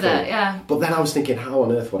deal with it. Yeah. But then I was thinking, how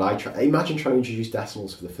on earth would I try? Imagine trying to introduce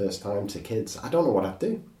decimals for the first time to kids. I don't know what I'd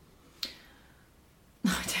do.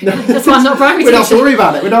 That's why I'm not primary teacher. We don't have to worry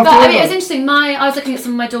about it. It's interesting. I was looking at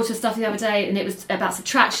some of my daughter's stuff the other day, and it was about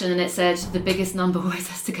subtraction, and it said the biggest number always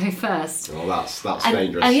has to go first. Oh, that's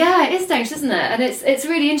dangerous. And yeah, it is dangerous, isn't it? And it's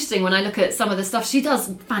really interesting when I look at some of the stuff. She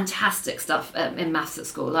does fantastic stuff in maths at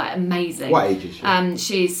school, like amazing. What age is she?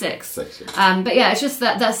 She's 6. 6. Yeah. But yeah, it's just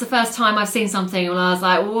that's the first time I've seen something when I was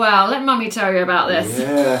like, wow, let mummy tell you about this.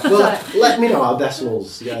 Yeah. Well, let me know how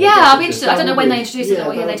decimals. Yeah, I'll be interested. I don't know when they introduce it or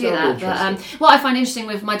what year they do that. But what I find interesting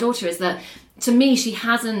with my daughter is that, to me,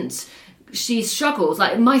 she struggles.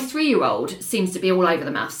 Like, my 3-year-old seems to be all over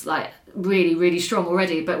the maths, like really, really strong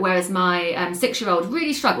already. But whereas my 6-year-old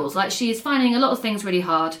really struggles. Like, she's finding a lot of things really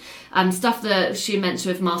hard. Stuff that she meant to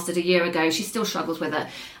have mastered a year ago, she still struggles with it.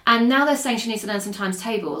 And now they're saying she needs to learn some times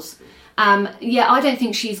tables. I don't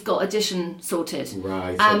think she's got addition sorted.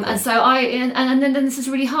 Right. Okay. And so and then this is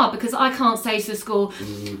really hard, because I can't say to the school,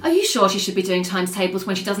 are you sure she should be doing times tables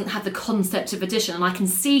when she doesn't have the concept of addition? And I can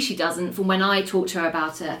see she doesn't from when I talk to her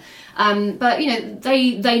about it. But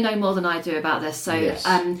they know more than I do about this. So, yes.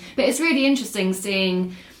 But it's really interesting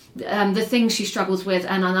seeing the things she struggles with,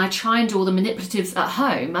 and I try and do all the manipulatives at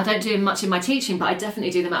home. I don't do much in my teaching, but I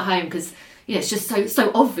definitely do them at home, because it's just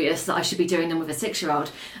so obvious that I should be doing them with a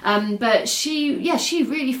 6-year-old. But she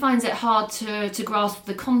really finds it hard to grasp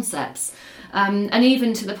the concepts, and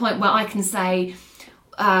even to the point where I can say,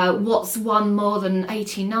 what's 1 more than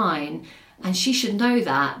 89? And she should know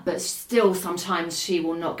that, but still sometimes she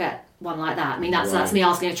will not get one like that. I mean, that's me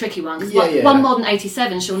asking a tricky one, because 1 more than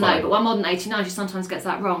 87 she'll know, but 1 more than 89 she sometimes gets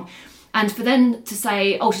that wrong. And for them to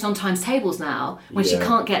say, oh, she's on times tables now, when she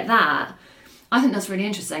can't get that, I think that's really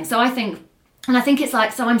interesting. So I think it's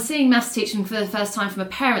like, so I'm seeing maths teaching for the first time from a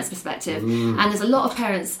parent's perspective, and there's a lot of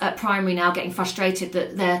parents at primary now getting frustrated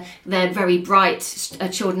that their very bright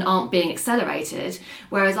children aren't being accelerated,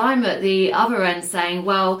 whereas I'm at the other end saying,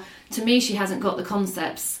 well, to me she hasn't got the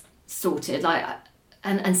concepts sorted, like,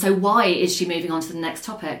 and so why is she moving on to the next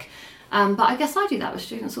topic? But I guess I do that with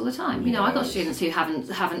students all the time. I've got students who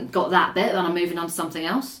haven't got that bit, and I'm moving on to something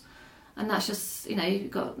else. And that's just,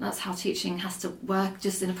 that's how teaching has to work,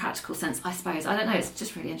 just in a practical sense, I suppose. I don't know, it's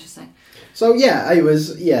just really interesting. So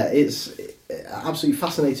it's an absolutely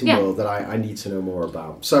fascinating world that I need to know more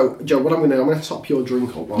about. So, Jo, what I'm going to top your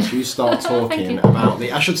drink up whilst you start talking about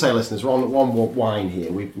I should say, listeners, we're on one more wine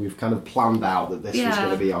here. We've kind of planned out that this was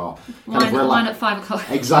going to be our wine at 5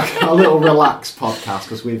 o'clock. Exactly, a little relaxed podcast,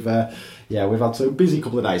 because we've had a busy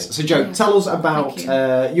couple of days. So, Jo, tell us about.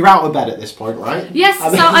 You're out of bed at this point, right? Yes. So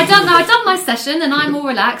I've done my session, and I'm all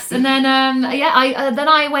relaxed. And then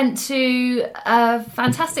I went to a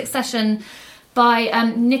fantastic session by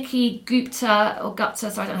Nikki Gupta,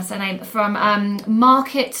 sorry, I don't know how to say her name, from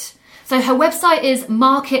Market. So her website is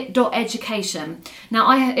market.education.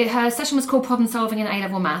 Now, her session was called Problem Solving in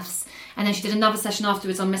A-Level Maths. And then she did another session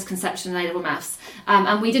afterwards on misconception in A-Level Maths.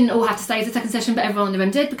 And we didn't all have to stay for the second session, but everyone in the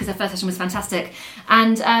room did, because her first session was fantastic.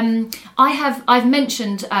 And I've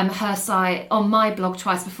mentioned her site on my blog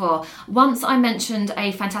twice before. Once I mentioned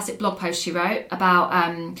a fantastic blog post she wrote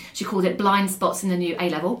about, she called it Blind Spots in the New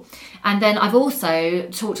A-Level. And then I've also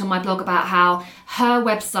talked on my blog about how her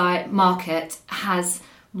website, Market, has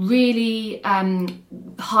really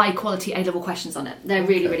high quality A-level questions on it. They're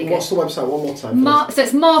really, really good. What's the website one more time? So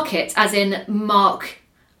it's Market, as in Mark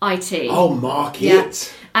IT. Oh, Market. Yeah.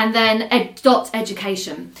 And then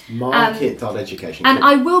education. Market.education. And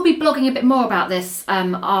I will be blogging a bit more about this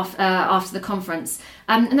after the conference.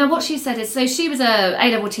 Now, what she said is, so she was a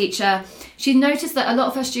A-level teacher. She noticed that a lot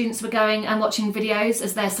of her students were going and watching videos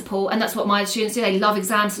as their support, and that's what my students do. They love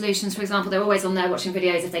exam solutions, for example. They're always on there watching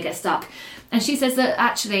videos if they get stuck. And she says that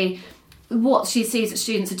actually what she sees that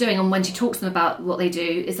students are doing, and when she talks to them about what they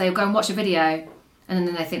do, is they'll go and watch a video and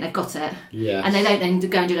then they think they've got it. Yes. And they don't then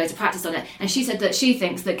go and do loads of practice on it. And she said that she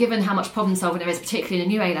thinks that given how much problem solving there is, particularly in a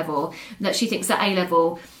new A-level, that she thinks that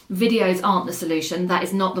A-level videos aren't the solution. That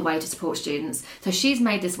is not the way to support students. So she's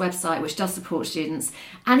made this website which does support students,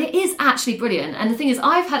 and it is actually brilliant. And the thing is,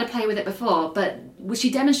 I've had a play with it before, but she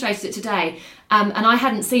demonstrated it today, and I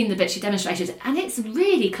hadn't seen the bit she demonstrated, and it's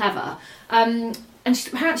really clever. And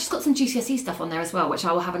apparently she's got some GCSE stuff on there as well, which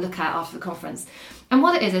I will have a look at after the conference. And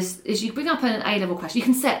what it is you bring up an A-level question. You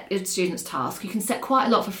can set a student's task. You can set quite a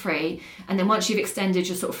lot for free, and then once you've extended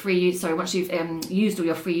your sort of free use, once you've used all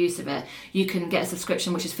your free use of it, you can get a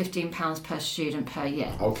subscription, which is £15 per student per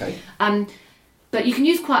year. Okay. But you can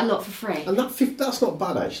use quite a lot for free. And that's not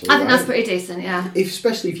bad, actually. I think that's pretty decent, yeah.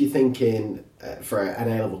 Especially if you're thinking for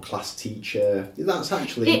an A-level class teacher, that's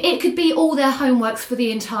actually... It could be all their homeworks for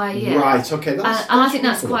the entire year. Right, okay. And I think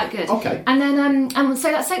that's quite good. Okay. And then,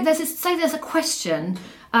 so let's say there's a question,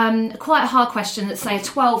 quite a hard question that's, say, a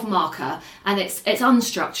 12 marker, and it's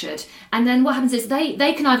unstructured. And then what happens is they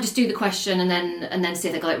can either just do the question and then see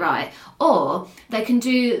if they got it right, or they can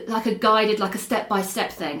do like a guided, like a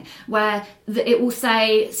step-by-step thing, where it will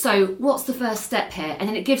say, so what's the first step here? And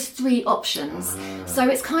then it gives 3 options. So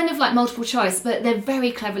it's kind of like multiple choice, but they're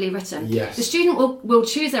very cleverly written. Yes. The student will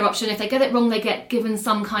choose their option. If they get it wrong, they get given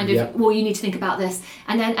some kind of, well, you need to think about this.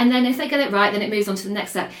 And then if they get it right, then it moves on to the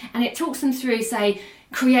next step. And it talks them through, say,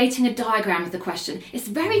 creating a diagram of the question. It's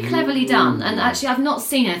very cleverly done, and actually I've not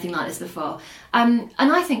seen anything like this before. And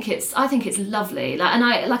I think it's lovely. Like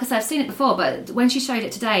I said, I've seen it before, but when she showed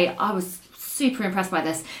it today, I was super impressed by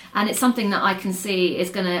this, and it's something that I can see is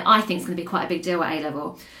gonna be quite a big deal at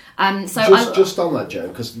A-level. Just on that, Jo,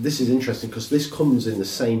 because this is interesting, because this comes in the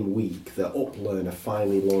same week that UpLearner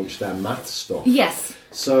finally launched their math stuff. Yes.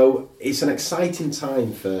 So it's an exciting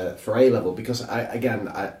time for A-level, because I've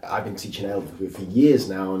been teaching A-level for years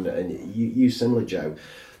now, and you similar, Jo.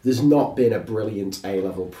 There's not been a brilliant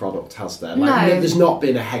A-level product, has there? No. There's not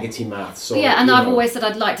been a Hegarty Maths. I've always said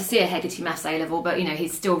I'd like to see a Hegarty Maths A-level, but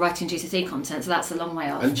he's still writing GCSE content, so that's a long way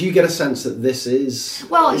off. And do you get a sense that this is?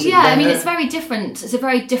 Well, yeah. It's very different. It's a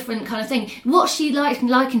very different kind of thing. What she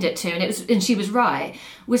likened it to, and she was right,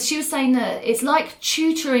 was she was saying that it's like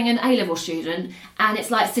tutoring an A-level student, and it's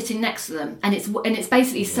like sitting next to them, and it's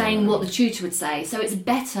basically saying what the tutor would say. So it's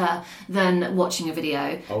better than watching a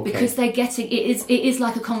video, because they're getting it is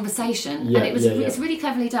like a conversation, and it's really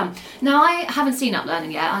cleverly done. Now, I haven't seen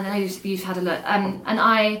UpLearning yet. I know you've had a look, and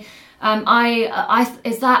I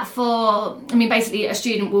is that for? Basically, a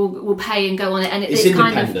student will pay and go on it, and it's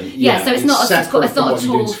kind of independent. So it's not a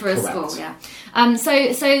tool for a correct. school. Yeah. So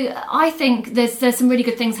I think there's some really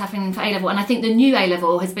good things happening for A-level, and I think the new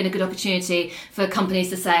A-level has been a good opportunity for companies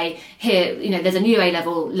to say, here, there's a new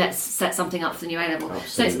A-level, let's set something up for the new A-level. Absolutely.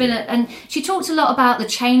 So it's been and she talked a lot about the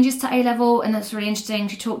changes to A-level, and that's really interesting.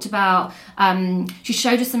 She talked about, she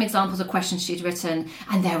showed us some examples of questions she'd written,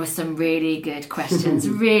 and there were some really good questions,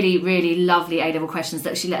 really, really lovely A-level questions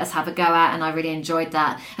that she let us have a go at, and I really enjoyed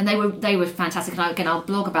that. And they were fantastic, and again, I'll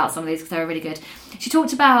blog about some of these because they were really good. She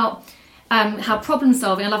talked about how problem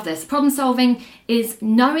solving, I love this, problem solving is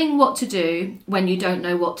knowing what to do when you don't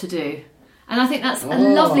know what to do. And I think that's a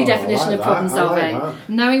lovely definition of problem solving.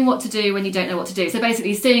 Knowing what to do when you don't know what to do. So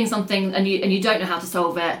basically seeing something and you don't know how to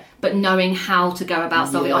solve it, but knowing how to go about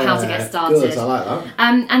solving or how to get started. Good, I like that.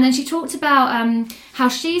 And then she talked about how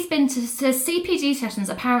she's been to CPD sessions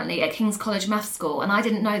apparently at King's College Maths School, and I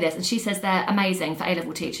didn't know this, and she says they're amazing for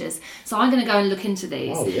A-level teachers. So I'm going to go and look into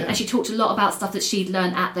these. Oh, yeah. And she talked a lot about stuff that she'd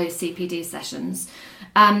learned at those CPD sessions.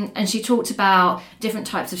 And she talked about different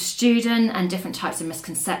types of student and different types of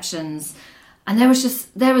misconceptions. And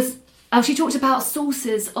she talked about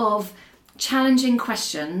sources of challenging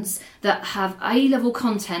questions that have A-level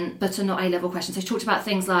content but are not A-level questions. So she talked about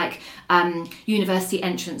things like university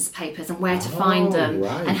entrance papers and where to find them,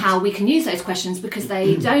 right. and how we can use those questions because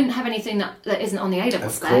they don't have anything that isn't on the A-level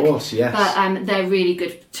spec. Of course, yes. But they're really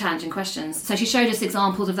good challenging questions. So she showed us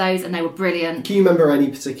examples of those and they were brilliant. Can you remember any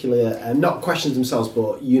particular, not questions themselves,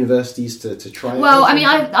 but universities to try? Well, I mean,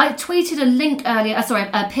 I tweeted a link earlier,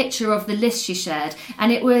 a picture of the list she shared,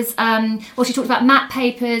 and it was, she talked about MAT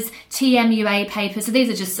papers, TMUA papers, so these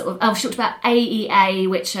are just sort of, she talked about AEA,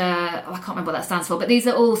 which, I can't remember what that stands for, but these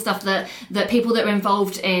are all stuff that people that are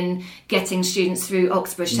involved in getting students through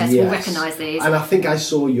Oxbridge tests will recognise these. And I think I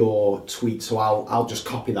saw your tweet, so I'll just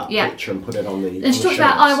copy that picture and put it on the. And she talked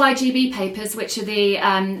about IYGB papers, which are the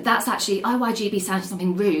that's actually IYGB sounds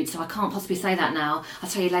something rude, so I can't possibly say that now. I'll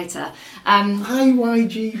tell you later.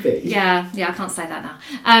 IYGB. Yeah, I can't say that now.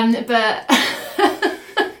 But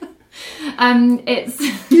it's.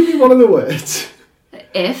 Give me one of the words.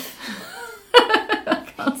 If.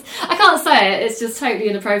 I can't say it. It's just totally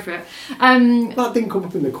inappropriate. That didn't come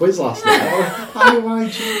up in the quiz last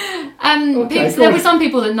night. Okay, there'll be some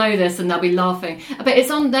people that know this and they'll be laughing. But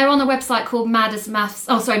they're on a website called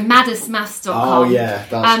maddusmaths.com. Oh yeah,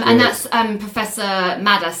 that's and that's Professor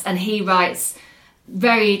Maddus, and he writes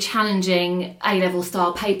very challenging A-level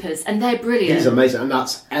style papers, and they're brilliant. He's amazing, and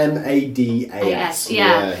that's MADAS.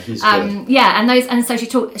 Yeah, he's good. and so she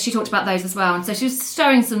talked about those as well, and so she was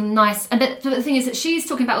showing some nice. But the thing is that she's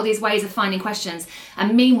talking about all these ways of finding questions,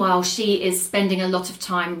 and meanwhile she is spending a lot of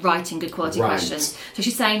time writing good quality questions. So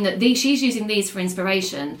she's saying that she's using these for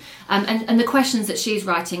inspiration, and the questions that she's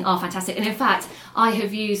writing are fantastic. And in fact, I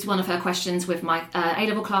have used one of her questions with my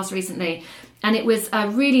A-level class recently. And it was a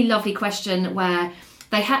really lovely question where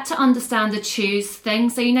they had to understand the choose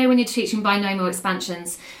thing. So when you're teaching binomial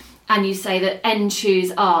expansions and you say that n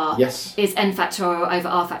choose r is n factorial over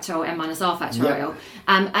r factorial, n minus r factorial.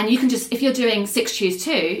 Yep. And you can just, if you're doing 6 choose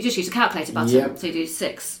 2, you just use a calculator button. Yep. So you do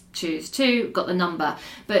 6 choose 2, got the number.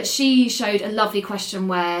 But she showed a lovely question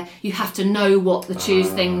where you have to know what the choose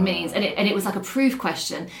thing means, and it was like a proof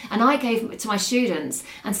question, and I gave it to my students,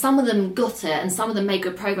 and some of them got it and some of them made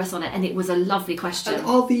good progress on it, and it was a lovely question. And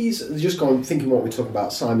are these, just thinking what we talked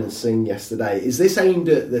about Simon Singh yesterday, is this aimed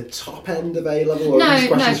at the top end of A-level, or are these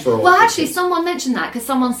questions for all? Well, actually someone mentioned that because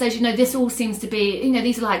someone says, this all seems to be,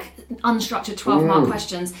 these are like unstructured 12-mark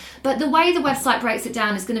questions, but the way the website breaks it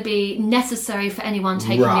down is going to be necessary for anyone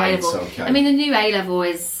taking the A-level. Okay. I mean, the new A-level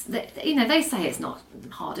is, they say it's not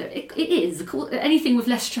harder. It is. Anything with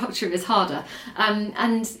less structure is harder.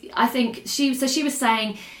 And I think she was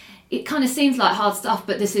saying it kind of seems like hard stuff,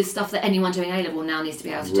 but this is stuff that anyone doing A-level now needs to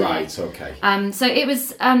be able to do. Right, okay. So it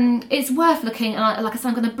was, it's worth looking, and like I said,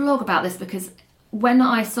 I'm going to blog about this because when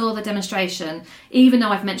I saw the demonstration, even though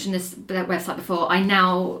I've mentioned this website before, I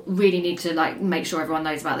now really need to make sure everyone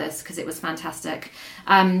knows about this because it was fantastic.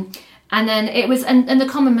 And then it was, and the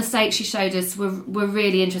common mistakes she showed us were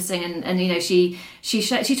really interesting. And she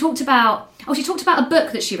talked about a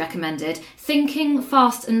book that she recommended, Thinking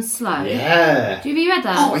Fast and Slow. Yeah. Have you read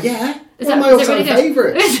that? Oh yeah. Is One that of my all-time really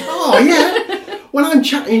favourites. Oh yeah. When I'm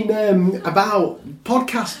chatting about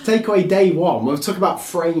podcast takeaway day 1, we'll talk about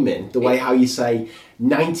framing, the way how you say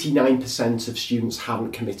 99% of students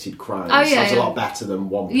haven't committed crimes. Oh, yeah, That's yeah. a lot better than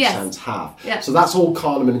 1% Yes. have. Yeah. So that's all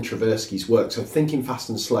Kahneman and Tversky's work. So Thinking Fast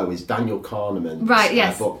and Slow is Daniel Kahneman's Right,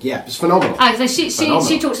 yes. book. Yeah, it's phenomenal. So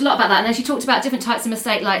she talked a lot about that, and then she talked about different types of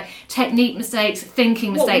mistake, like technique mistakes,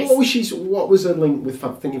 thinking mistakes. What was her link with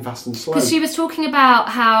Thinking Fast and Slow? Because she was talking about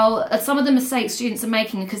how some of the mistakes students are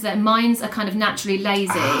making because their minds are kind of naturally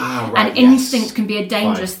lazy, and instinct can be a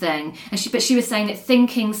dangerous thing. And she was saying that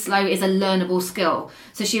thinking slow is a learnable skill.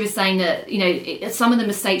 So she was saying that some of the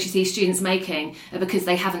mistakes you see students making are because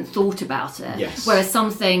they haven't thought about it. Yes. Whereas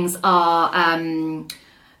some things are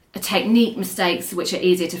technique mistakes which are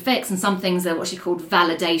easier to fix, and some things are what she called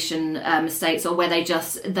validation mistakes, or where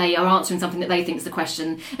they are answering something that they think is the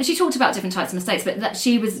question. And she talked about different types of mistakes, but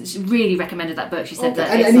she really recommended that book. She said that.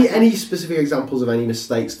 And any specific examples of any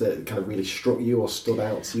mistakes that kind of really struck you or stood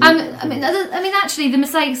out to you? I mean, actually, the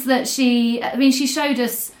mistakes that she showed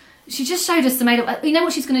us. She just showed us some you know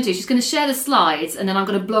what she's going to do? She's going to share the slides, and then I'm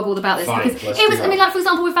going to blog all about this. Fine, because it was, like, for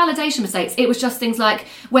example, with validation mistakes, it was just things like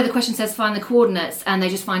where the question says find the coordinates and they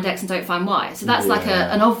just find X and don't find Y. So that's like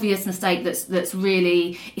an obvious mistake that's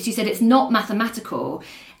really, she said it's not mathematical,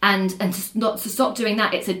 and to stop doing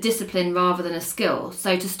that, it's a discipline rather than a skill.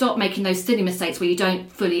 So to stop making those silly mistakes where you don't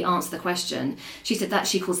fully answer the question, she said that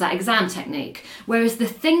she calls that exam technique. Whereas the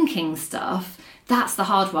thinking stuff, that's the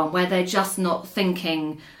hard one, where they're just not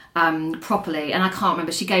thinking properly. And I can't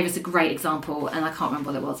remember. She gave us a great example, and I can't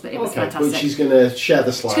remember what it was, but it was fantastic. But she's going to share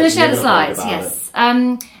the slides. She's going to share the slides, yes.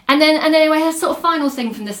 And then anyway, her sort of final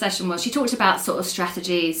thing from this session was she talked about sort of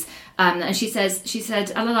strategies, and she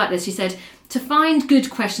said, and I like this. She said to find good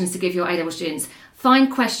questions to give your A-level students,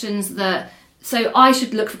 find questions that. So I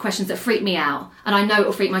should look for questions that freak me out, and I know it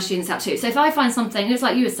will freak my students out too. So if I find something, it's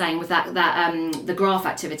like you were saying with that the graph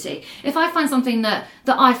activity. If I find something that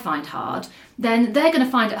I find hard, then they're going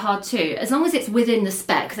to find it hard too. As long as it's within the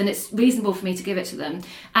spec, then it's reasonable for me to give it to them,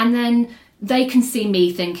 and then they can see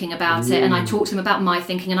me thinking about it, and I talk to them about my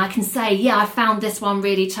thinking, and I can say, yeah, I found this one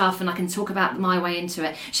really tough, and I can talk about my way into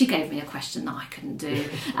it. She gave me a question that I couldn't do,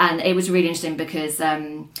 and it was really interesting because.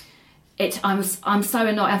 I'm so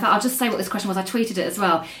annoyed. In fact, I'll just say what this question was. I tweeted it as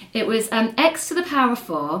well. It was x to the power of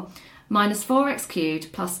 4 minus 4x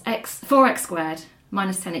cubed plus 4x squared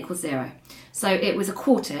minus 10 equals 0. So it was a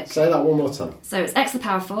quartic. Say that one more time. So it's x to the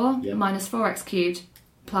power of 4 minus 4x cubed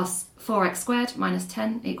plus 4x squared minus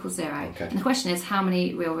 10 equals 0. Okay. And the question is, how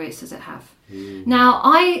many real roots does it have? Now,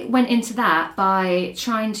 I went into that by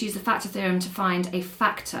trying to use the factor theorem to find a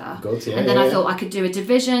factor. And then I thought I could do a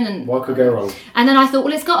division. And what could go wrong? And then I thought,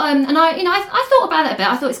 well, it's got, I thought about it a bit.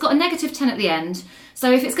 I thought it's got a negative 10 at the end.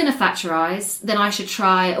 So if it's going to factorise, then I should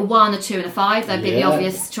try a 1, a 2 and a 5. They'd be the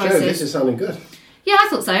obvious choices. Joe, this is sounding good. Yeah, I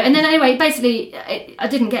thought so. And then anyway, basically, I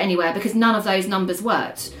didn't get anywhere because none of those numbers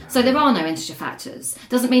worked. So there are no integer factors.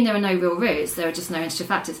 Doesn't mean there are no real roots. There are just no integer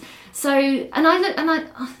factors. So, and I looked, and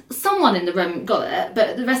someone in the room got it,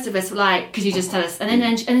 but the rest of us were like, could you just tell us? And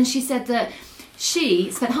then she said that she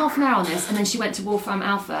spent half an hour on this, and then she went to Wolfram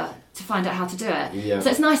Alpha to find out how to do it. Yeah.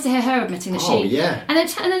 So it's nice to hear her admitting that she. Yeah. And then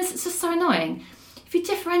it's just so annoying. If you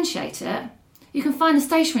differentiate it, you can find the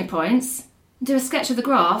stationary points. Do a sketch of the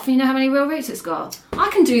graph, and you know how many real roots it's got. I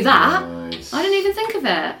can do that. Nice. I didn't even think of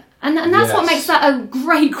it. And that's what makes that a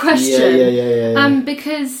great question. Yeah.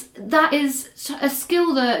 Because that is a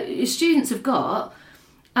skill that students have got,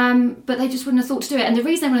 but they just wouldn't have thought to do it. And the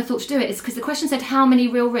reason they wouldn't have thought to do it is because the question said how many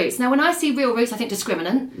real roots. Now, when I see real roots, I think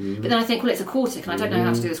discriminant, but then I think, well, it's a quartic, and I don't know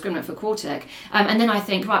how to do discriminant for a quartic. And then I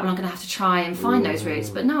think, right, well, I'm going to have to try and find those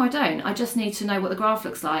roots. But no, I don't. I just need to know what the graph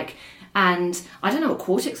looks like. And I don't know what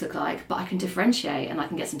quartics look like, but I can differentiate and I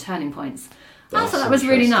can get some turning points. I thought that was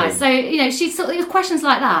really nice. So, she sort of questions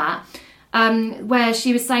like that, where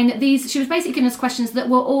she was saying that she was basically giving us questions that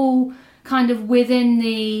were all kind of within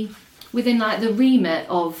like the remit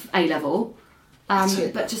of A-level,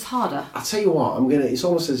 but just harder. I'll tell you what, it's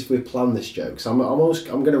almost as if we planned this joke. So I'm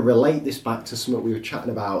going to relate this back to something we were chatting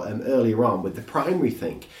about earlier on with the primary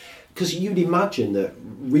thing. Because you'd imagine that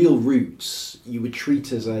real roots you would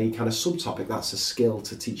treat as a kind of subtopic. That's a skill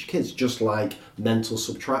to teach kids, just like mental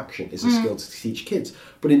subtraction is a skill to teach kids.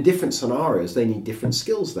 But in different scenarios, they need different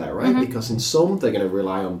skills there, right? Because in some, they're going to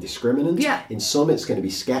rely on discriminant. Yeah. In some, it's going to be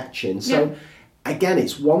sketching. So again,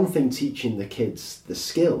 it's one thing teaching the kids the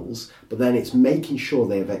skills, but then it's making sure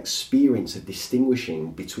they have experience of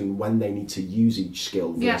distinguishing between when they need to use each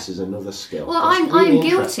skill versus another skill. Well, I'm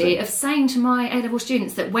guilty of saying to my A-level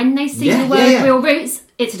students that when they see the word real roots,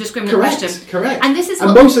 it's a discriminant question. Correct. And this is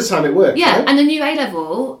and most of the time it works. Yeah, right? and the new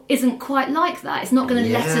A-level isn't quite like that. It's not going to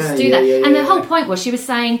let us do that. Yeah, and the whole point was she was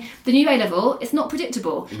saying the new A-level, it's not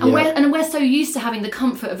predictable. And we're so used to having the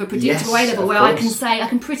comfort of a predictable A-level where I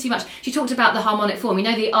can pretty much... She talked about the harmonic form, you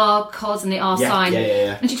know, the R cos and the R sine.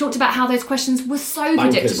 And she talked about how those questions were so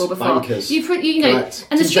predictable before. You know,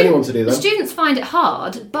 and the students find it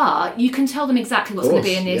hard, but you can tell them exactly what's going to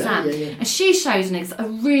be in the exam. And she shows a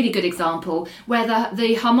really good example where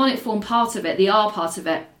the harmonic form part of it, the R part of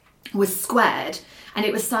it, was squared, and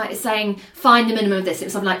it was saying find the minimum of this. It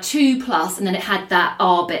was something like 2 plus, and then it had that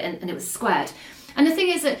R bit, and it was squared. And the thing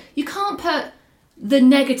is that you can't put the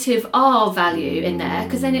negative R value in there,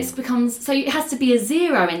 because then it becomes, so it has to be a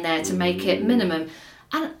 0 in there to make it minimum.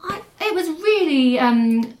 And it was really,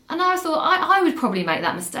 and I thought I would probably make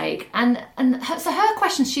that mistake. So her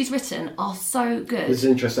questions she's written are so good. It's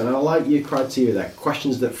interesting. I like your criteria there.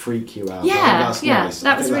 Questions that freak you out. That's nice.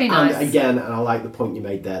 That was really nice. And again, I like the point you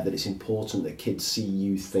made there that it's important that kids see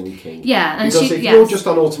you thinking. Yeah, and because if you're just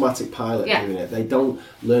on automatic pilot doing it, they don't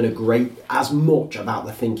learn as much about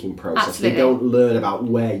the thinking process. Absolutely. They don't learn about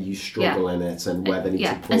where you struggle in it and where they need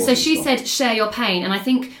to pause. And so she said, share your pain. And I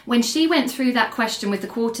think when she went through that question with the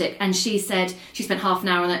quartic, and she said she spent half an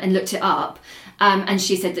hour on it and looked it up, and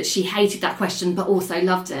she said that she hated that question but also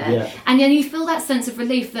loved it. And then you feel that sense of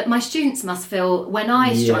relief that my students must feel when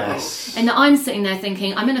I struggle, and that I'm sitting there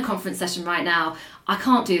thinking, I'm in a conference session right now, I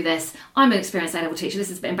can't do this, I'm an experienced A-level teacher, this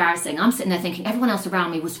is a bit embarrassing. I'm sitting there thinking everyone else around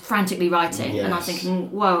me was frantically writing, and I'm thinking,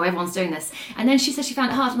 whoa, everyone's doing this. And then she said she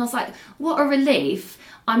found it hard, and I was like, what a relief.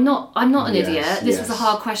 I'm not an idiot. This was a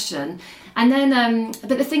hard question. And then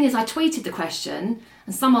but the thing is, I tweeted the question,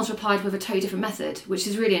 and someone's replied with a totally different method, which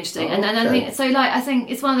is really interesting. And I think so. Like, I think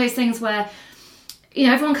it's one of those things where, you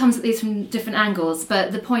know, everyone comes at these from different angles.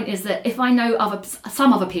 But the point is that if I know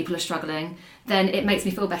some other people are struggling, then it makes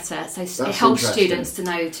me feel better. So it helps students to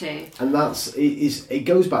know too. And it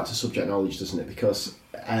goes back to subject knowledge, doesn't it? Because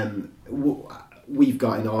we've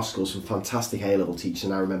got in our school some fantastic A-level teachers,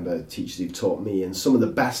 and I remember teachers who've taught me, and some of the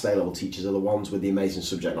best A-level teachers are the ones with the amazing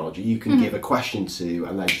subject knowledge you can give a question to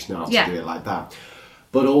and they just know how to do it like that.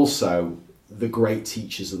 But also, the great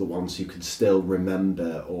teachers are the ones who can still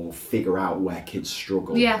remember or figure out where kids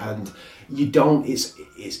struggle. And you don't,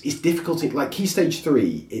 it's difficult, like Key Stage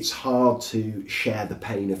 3, it's hard to share the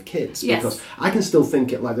pain of kids. Because I can still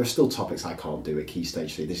think it, like there's still topics I can't do at Key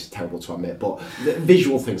Stage 3, this is terrible to admit, but the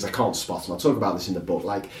visual things I can't spot, and I'll talk about this in the book.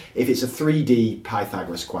 Like if it's a 3D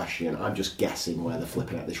Pythagoras question, I'm just guessing where they're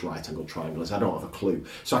flipping at this right angle triangle is, I don't have a clue.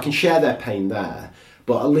 So I can share their pain there.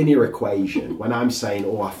 But a linear equation, when I'm saying,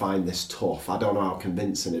 I find this tough, I don't know how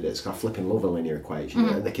convincing it is, because I flipping love a linear equation,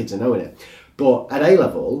 and the kids are knowing it. But at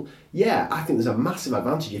A-level, I think there's a massive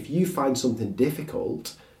advantage. If you find something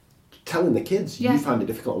difficult, telling the kids you find it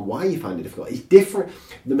difficult and why you find it difficult. It's different.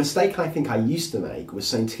 The mistake I think I used to make was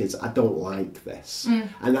saying to kids, I don't like this.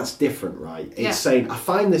 And that's different, right? It's saying, I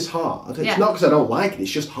find this hard. It's not because I don't like it,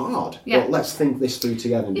 it's just hard. But let's think this through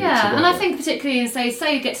together and do it together. And I think particularly in,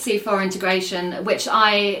 say you get to C4 integration, which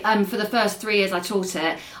I, for the first 3 years I taught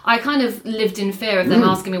it, I kind of lived in fear of them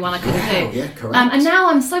asking me one I couldn't do. Yeah, correct. And now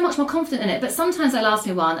I'm so much more confident in it, but sometimes they'll ask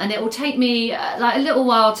me one and it will take me like a little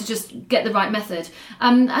while to just get the right method.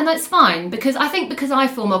 And that's fine, because I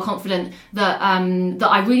feel more confident that that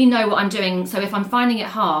I really know what I'm doing. So if I'm finding it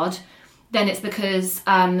hard, then it's because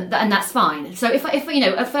and that's fine. So if you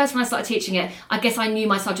know, at first when I started teaching it, I guess I knew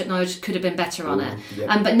my subject knowledge could have been better on it.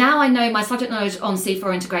 But now I know my subject knowledge on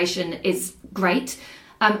C4 integration is great.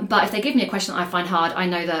 But if they give me a question that I find hard, I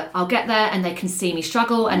know that I'll get there and they can see me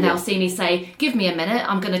struggle, and they'll see me say, give me a minute,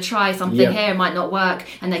 I'm going to try something here, it might not work,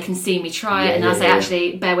 and they can see me try it, and I'll say,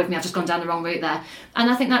 actually, bear with me, I've just gone down the wrong route there. And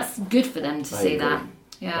I think that's good for them to see that.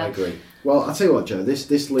 Yeah, I agree. Well, I'll tell you what, Jo,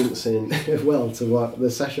 this links in well to what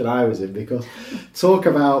the session I was in, because talk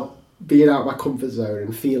about being out of my comfort zone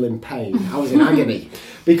and feeling pain. I was in agony.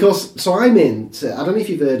 Because, so I'm I don't know if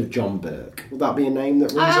you've heard of John Burke. Would that be a name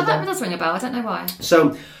that rings a bell? That does ring a bell, I don't know why.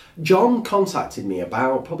 So, John contacted me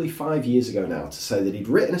about probably 5 years ago now to say that he'd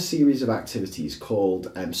written a series of activities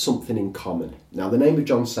called Something in Common. Now, the name of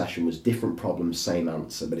John's session was Different Problems, Same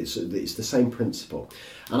Answer, but it's the same principle.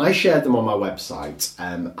 And I shared them on my website,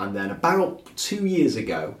 and then about 2 years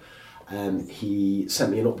ago, he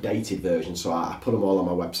sent me an updated version, so I put them all on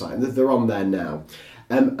my website, and they're on there now.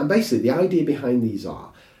 And basically, the idea behind these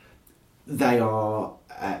they are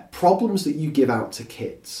problems that you give out to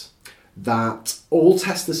kids that all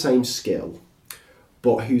test the same skill,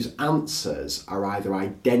 but whose answers are either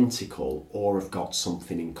identical or have got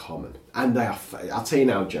something in common. And they are, I'll tell you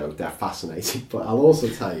now, Joe, they're fascinating, but I'll also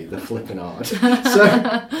tell you they're flipping hard.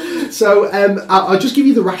 So I'll just give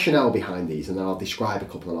you the rationale behind these, and then I'll describe a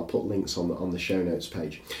couple, and I'll put links on the show notes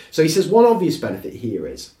page. So he says one obvious benefit here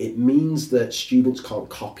is it means that students can't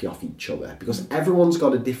copy off each other, because everyone's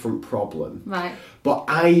got a different problem. Right. But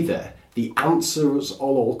either the answers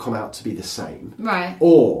all come out to be the same, right,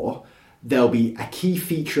 or there'll be a key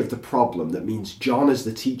feature of the problem that means John, as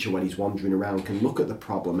the teacher, when he's wandering around, can look at the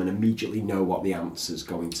problem and immediately know what the answer's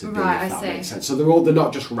going to be, right, if I that see. makes sense. So they're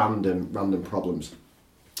not just random problems.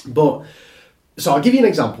 But, so I'll give you an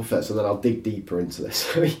example first, and then I'll dig deeper into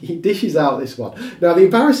this. He dishes out this one. Now, the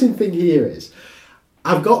embarrassing thing here is,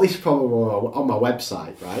 I've got this problem on my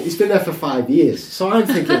website, right? It's been there for 5 years. So I'm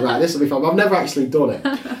thinking, right, this will be fun. I've never actually done it.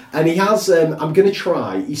 And he has, I'm going to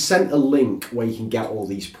try, he sent a link where you can get all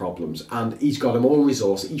these problems. And he's got them all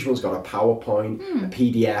resourced. Each one's got a PowerPoint, a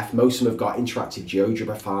PDF. Most of them have got interactive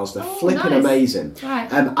GeoGebra files. They're flipping nice. Amazing.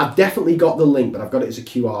 Right. I've definitely got the link, but I've got it as a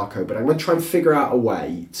QR code. But I'm going to try and figure out a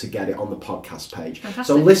way to get it on the podcast page. Fantastic.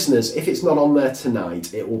 So listeners, if it's not on there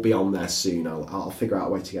tonight, it will be on there soon. I'll figure out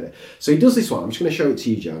a way to get it. So he does this one. I'm just going to show it to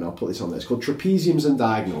you, Joe, and I'll put this on there. It's called Trapeziums and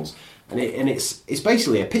Diagonals, and it's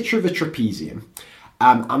basically a picture of a trapezium.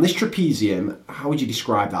 And this trapezium, how would you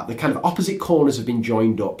describe that? The kind of opposite corners have been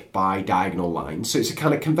joined up by diagonal lines. So it's a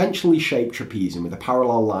kind of conventionally shaped trapezium with a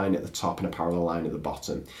parallel line at the top and a parallel line at the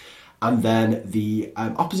bottom. And then the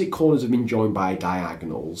opposite corners have been joined by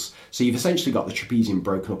diagonals. So you've essentially got the trapezium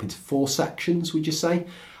broken up into 4 sections, would you say?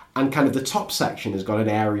 And kind of the top section has got an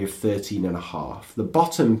area of 13.5.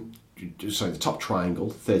 The top triangle,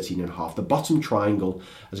 13.5. The bottom triangle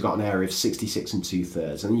has got an area of 66 2/3.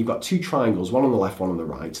 And then you've got 2 triangles, one on the left, one on the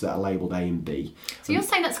right, that are labelled A and B. So you're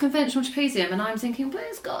saying that's conventional trapezium, and I'm thinking, but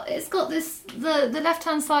it's got this, the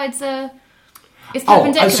left-hand side's it's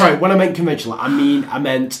perpendicular. Oh, sorry, when I meant conventional, I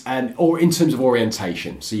meant or in terms of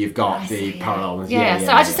orientation. So you've got the parallel. Yeah,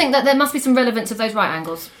 so I just think that there must be some relevance of those right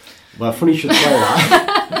angles. Well, funny you should say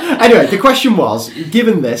that. Anyway, the question was,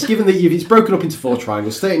 given that it's broken up into 4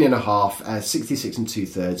 triangles, 13.5, 66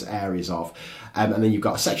 2/3 areas of, and then you've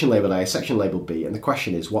got a section labelled A, a section labelled B, and the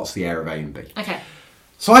question is, what's the area of A and B? Okay.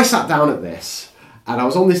 So I sat down at this, and I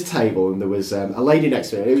was on this table, and there was a lady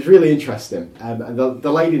next to me, and it was really interesting. And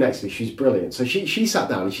the lady next to me, she's brilliant. So she sat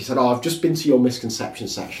down and she said, I've just been to your misconception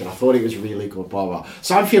section. I thought it was really good, blah, blah.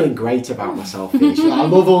 So I'm feeling great about myself here. She's like, I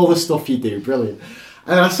love all the stuff you do, brilliant.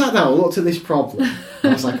 And I sat down and looked at this problem, and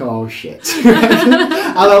I was like, oh shit.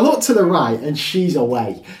 And I looked to the right, and she's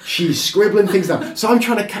away. She's scribbling things down. So I'm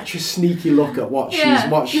trying to catch a sneaky look at what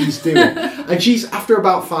she's doing. And she's, after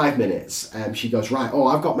about 5 minutes, she goes, right,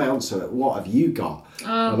 I've got my answer. What have you got?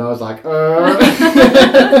 And I was like,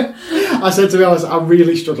 I said, to be honest, I'm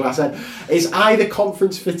really struggling. I said, it's either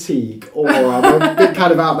conference fatigue or I'm a bit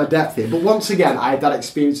kind of out of my depth here. But once again, I had that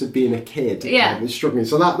experience of being a kid and struggling.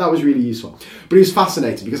 So that was really useful. But it was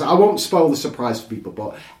fascinating because I won't spoil the surprise for people,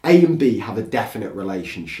 but A and B have a definite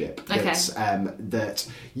relationship. That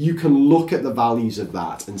you can look at the values of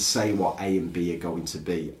that and say what A and B are going to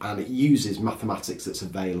be. And it uses mathematics that's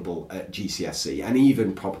available at GCSE and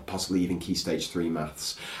even possibly even Key Stage 3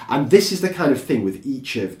 maths. And this is the kind of thing with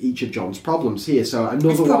each of John's problems here. So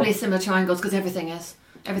another it's probably similar triangles because everything's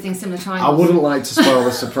similar triangles. I wouldn't like to spoil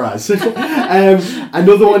the surprise.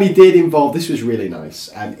 Another one he did involve, this was really nice.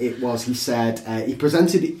 He said, he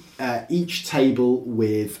presented each table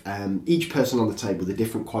with, each person on the table with a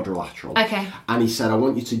different quadrilateral. Okay. And he said, I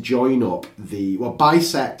want you to join up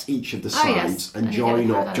bisect each of the sides and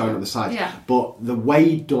join up the sides. Yeah. But the way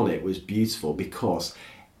he'd done it was beautiful because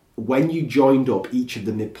when you joined up each of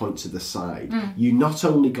the midpoints of the side, you not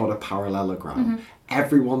only got a parallelogram,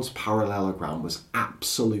 everyone's parallelogram was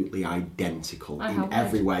absolutely identical in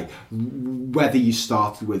every way. Whether you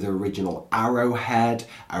started with an original arrowhead,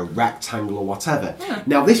 a rectangle or whatever. Yeah.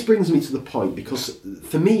 Now this brings me to the point because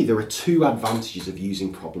for me there are 2 advantages of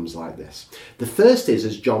using problems like this. The first is,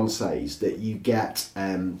 as John says, that you get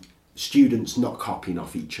students not copying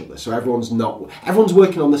off each other. So everyone's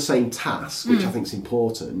working on the same task, which I think is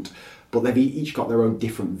important, but they've each got their own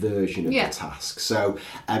different version of the task. So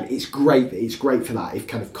it's great for that, if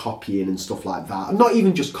kind of copying and stuff like that. And not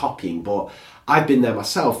even just copying, but I've been there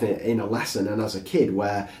myself in a lesson and as a kid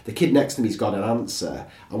where the kid next to me's got an answer,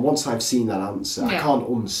 and once I've seen that answer, I can't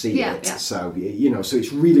unsee it. Yeah. So, so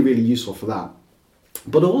it's really, really useful for that.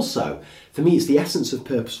 But also, for me, it's the essence of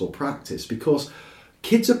purposeful practice because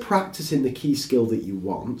kids are practicing the key skill that you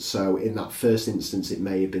want. So in that first instance, it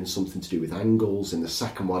may have been something to do with angles. In the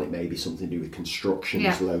second one, it may be something to do with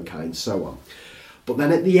constructions, loci, and so on. But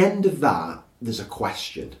then at the end of that, there's a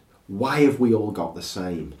question. Why have we all got the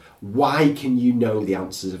same? Why can you know the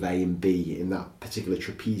answers of A and B in that particular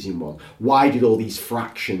trapezium one? Why did all these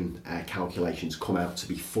fraction calculations come out to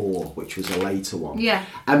be 4, which was a later one? Yeah.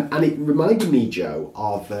 And it reminded me, Joe,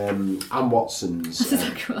 of Anne Watson's... That's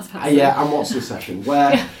exactly what I was about to say. Yeah, Anne Watson's session,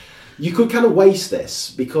 where you could kind of waste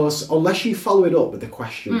this, because unless you follow it up with the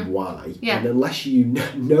question why, and unless you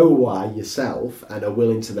know why yourself and are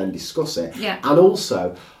willing to then discuss it, and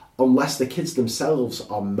also... unless the kids themselves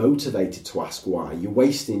are motivated to ask why, you're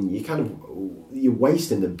wasting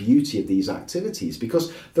the beauty of these activities,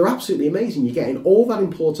 because they're absolutely amazing. You're getting all that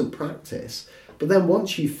important practice, but then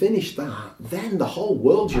once you finish that, then the whole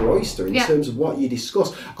world's your oyster in terms of what you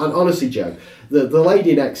discuss. And honestly, Joe, the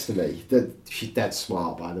lady next to me, she's dead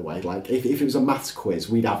smart, by the way. Like if it was a maths quiz,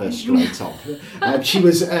 we'd have her straight on. She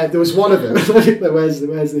was. There was one of them.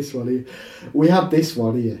 Where's this one here? We had this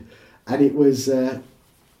one here, and it was.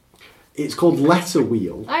 It's called Letter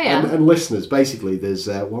Wheel. Oh, yeah. And listeners, basically, there's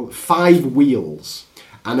 5 wheels,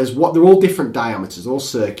 and they're all different diameters, all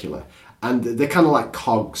circular, and they're kind of like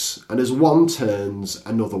cogs. And as one turns,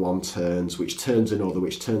 another one turns, which turns another,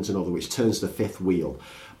 which turns another, which turns the 5th wheel.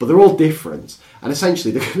 But they're all different. And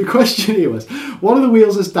essentially, the question here was, one of the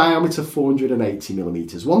wheels has diameter 480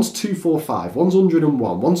 millimeters. One's 245, one's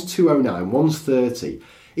 101, one's 209, one's 30.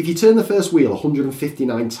 If you turn the first wheel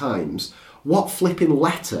 159 times, what flipping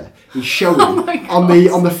letter is showing on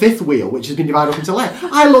the 5th wheel, which has been divided up into letters?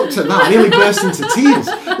 I looked at that, I nearly burst into tears.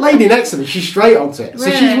 Lady next to me, she's straight onto it. So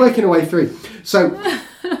she's working her way through. So,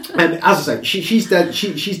 as I say, she's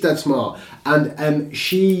dead smart, and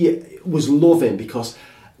she was loving, because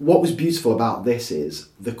what was beautiful about this is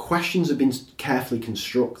the questions have been carefully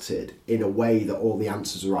constructed in a way that all the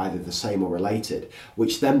answers are either the same or related,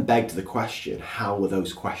 which then begged the question, how were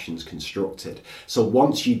those questions constructed? So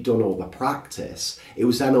once you'd done all the practice, it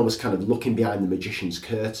was then almost kind of looking behind the magician's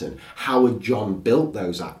curtain. How had John built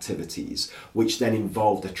those activities, which then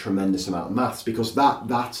involved a tremendous amount of maths? Because that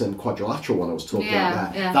quadrilateral one I was talking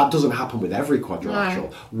about there, that doesn't happen with every quadrilateral.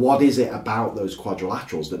 No. What is it about those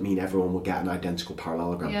quadrilaterals that mean everyone will get an identical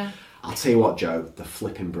parallelogram? Yeah. I'll tell you what, Joe, they're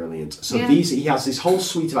flipping brilliant. So he has this whole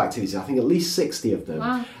suite of activities, I think at least 60 of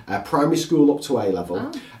them, primary school up to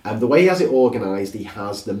A-level. The way he has it organised, he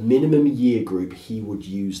has the minimum year group he would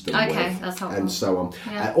use them with, that's helpful. and so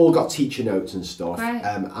on. All got teacher notes and stuff,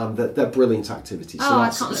 and they're brilliant activities. I'm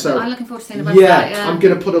looking forward to seeing the website. I'm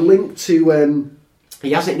going to put a link to...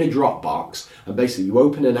 he has it in a Dropbox, and basically you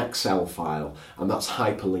open an Excel file, and that's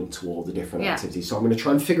hyperlinked to all the different activities. So I'm going to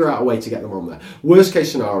try and figure out a way to get them on there. Worst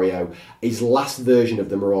case scenario, his last version of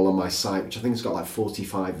them are all on my site, which I think has got like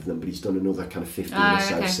 45 of them, but he's done another kind of 15 or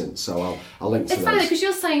so since. So I'll link to those. It's funny because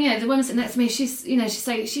you're saying, the woman sitting next to me, she's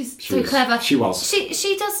so clever. She was. She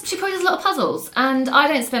probably does a lot of puzzles, and I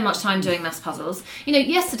don't spend much time doing maths puzzles.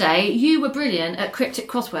 Yesterday you were brilliant at cryptic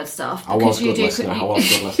crossword stuff. I was good listener.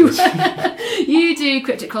 You do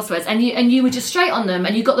cryptic crosswords, and you were just straight on them,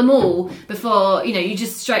 and you got them all before you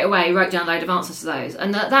just straight away wrote down a load of answers to those,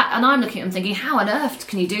 and and I'm looking at them thinking, how on earth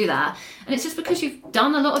can you do that? And it's just because you've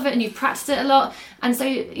done a lot of it and you've practiced it a lot, and so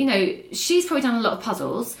she's probably done a lot of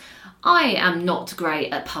puzzles. I am not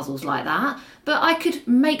great at puzzles like that, but I could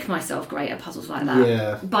make myself great at puzzles like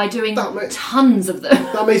that by doing tons of them.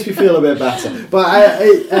 That makes me feel a bit better. But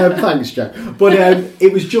thanks, Joe. But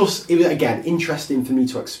it was again interesting for me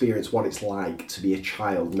to experience what it's like to be a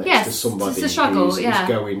child next to somebody who's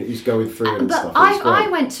going through it and stuff. I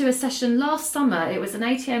went to a session last summer. It was an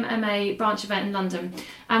ATM MA branch event in London,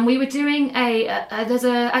 and we were doing there's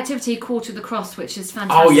an activity called To the Cross, which is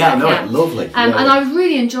fantastic. Oh yeah, lovely. And I was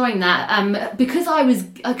really enjoying that because I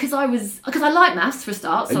like maths for a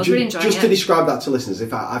start, so I was really enjoying it. Just to describe that to listeners,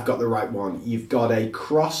 if I've got the right one, you've got a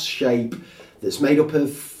cross shape that's made up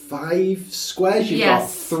of 5 squares. You've got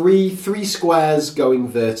three squares going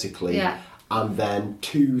vertically, and then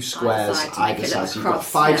 2 squares either side. So you've got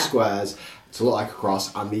 5 squares to look like a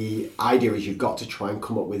cross, and the idea is you've got to try and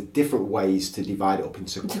come up with different ways to divide it up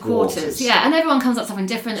into quarters. And everyone comes up with something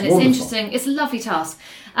different, and it's interesting. It's a lovely task.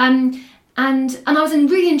 And I was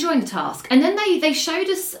really enjoying the task. And then they showed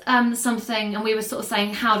us something, and we were sort of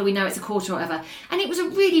saying, how do we know it's a quarter or whatever? And it was a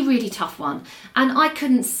really, really tough one. And I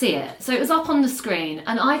couldn't see it. So it was up on the screen,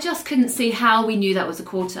 and I just couldn't see how we knew that was a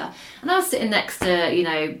quarter. And I was sitting next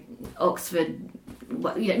to, Oxford,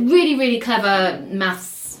 really, really clever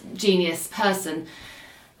maths genius person.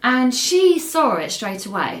 And she saw it straight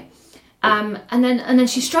away. And then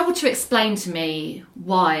she struggled to explain to me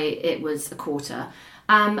why it was a quarter.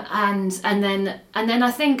 And then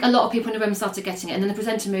I think a lot of people in the room started getting it, and then the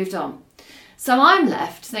presenter moved on. So I'm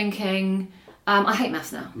left thinking, I hate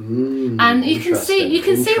maths now, and you can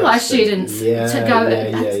see why students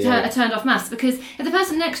turned off maths, because if the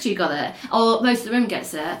person next to you got it, or most of the room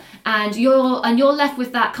gets it, and you're left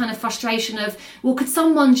with that kind of frustration of, well, could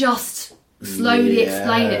someone just slowly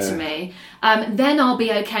explain it to me? Then I'll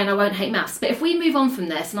be okay and I won't hate maths. But if we move on from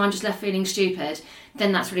this and I'm just left feeling stupid,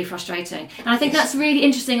 then that's really frustrating. And I think that's really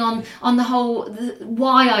interesting on the whole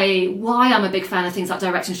why I'm a big fan of things like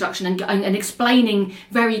direct instruction and explaining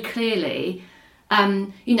very clearly.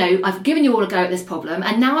 I've given you all a go at this problem,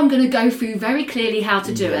 and now I'm going to go through very clearly how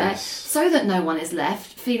to do it, so that no one is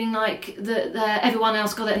left feeling like that everyone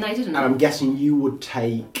else got it and they didn't. And I'm guessing you would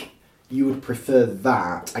prefer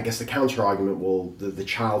that. I guess the counter argument will, the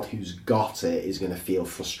child who's got it is going to feel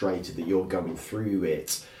frustrated that you're going through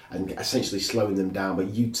it and essentially slowing them down,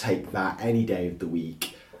 but you take that any day of the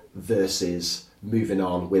week versus moving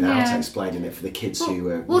on without explaining it for the kids who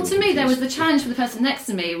were well, to me, there was the challenge for the person next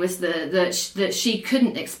to me was that she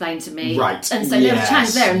couldn't explain to me, right? And so there was a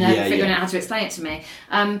challenge there, and they're figuring out how to explain it to me.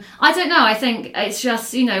 I don't know. I think it's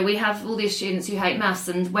just, we have all these students who hate maths,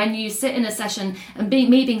 and when you sit in a session, and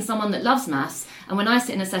me being someone that loves maths, and when I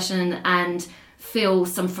sit in a session and feel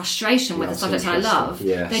some frustration with the subject I love,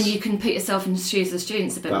 then you can put yourself in the shoes of the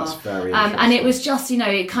students a bit more. Very and it was just,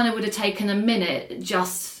 it kind of would have taken a minute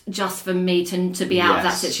just for me to be out of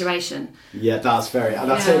that situation. Yeah, that's very... And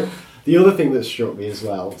that's it. The other thing that struck me as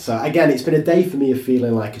well, so again, it's been a day for me of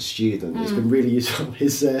feeling like a student. It's been really useful.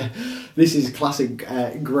 This is classic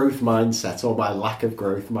growth mindset, or my lack of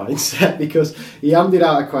growth mindset, because he handed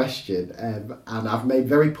out a question, and I've made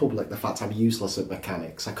very public the fact I'm useless at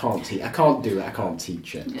mechanics. I can't do it, I can't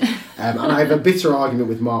teach it. And I have a bitter argument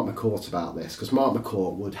with Mark McCourt about this, because Mark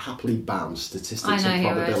McCourt would happily ban statistics and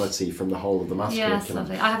probability from the whole of the maths curriculum.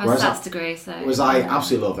 Lovely. I have a stats degree, so... Whereas I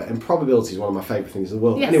absolutely love it, and probability is one of my favourite things in the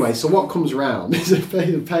world. Yes. Anyway, so what comes around is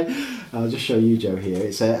I'll just show you, Joe, here.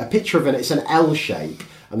 It's a picture of it's an L shape,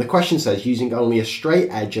 and the question says, using only a straight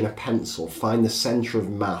edge and a pencil, find the centre of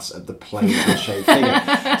mass of the plane L-shaped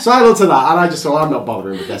figure. So I looked at that and I just thought, I'm not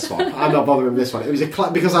bothering with this one. It was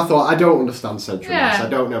because I thought, I don't understand centre of mass. I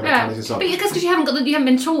don't know mechanics and so on. But because you haven't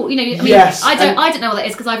been taught. Yes, I don't know what that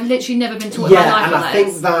is, because I've literally never been taught in my life. And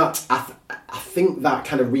I think that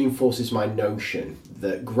kind of reinforces my notion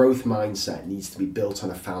that growth mindset needs to be built on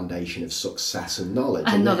a foundation of success and knowledge.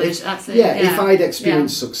 Absolutely. If I'd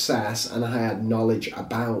experienced success and I had knowledge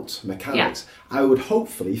about mechanics, I would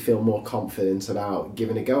hopefully feel more confident about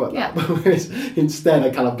giving a go at that. Whereas instead,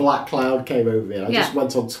 a kind of black cloud came over me, and I just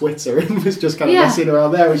went on Twitter and was just kind of messing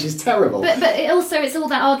around there, which is terrible. But it's all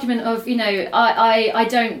that argument of, I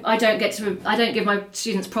don't give my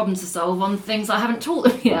students problems to solve on things I haven't taught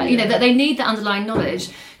them yet. That they need that underlying knowledge.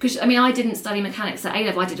 Because I didn't study mechanics at A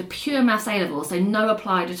level. I did a pure maths A level, so no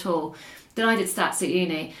applied at all. Then I did stats at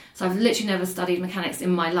uni, so I've literally never studied mechanics in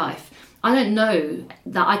my life. I don't know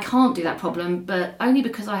that I can't do that problem, but only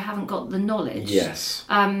because I haven't got the knowledge. Yes.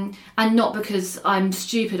 And not because I'm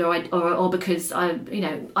stupid or because I'm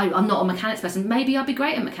not a mechanics person. Maybe I'd be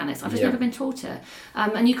great at mechanics. I've just never been taught it.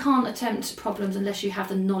 And you can't attempt problems unless you have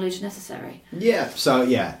the knowledge necessary. Yeah. So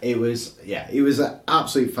it was an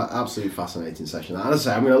absolutely fascinating session. And as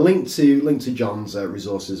I say, I'm going to link to John's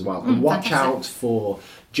resources as well, and watch out for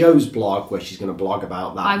Joe's blog, where she's going to blog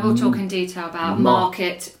about that. I will talk in detail about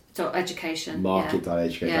Market.education.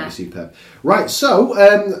 Market.education, that'd be superb. Right, so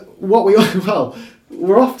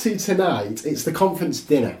we're off to tonight. It's the conference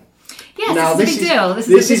dinner. Yes, now, this is a big deal.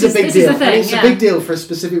 This is a big deal. And it's a big deal for a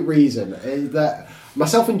specific reason. That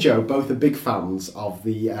myself and Joe both are big fans of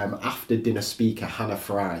the after-dinner speaker, Hannah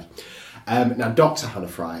Fry. Now, Dr. Hannah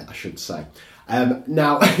Fry, I should say.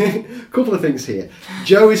 Now, a couple of things here.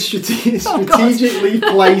 Joe is strategically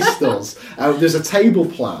placed us. There's a table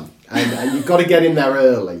plan. And you've got to get in there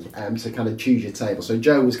early to kind of choose your table. So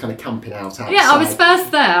Joe was kind of camping out outside. Yeah, I was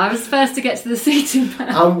first there. I was first to get to the seating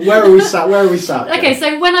plan. Where are we sat? Okay,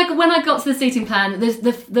 so when I got to the seating plan,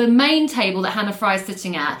 the main table that Hannah Fry is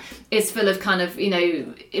sitting at is full of kind of,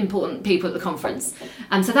 important people at the conference.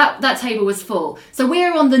 And so that table was full. So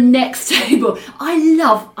we're on the next table. I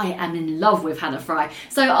am in love with Hannah Fry.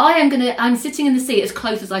 So I'm sitting in the seat as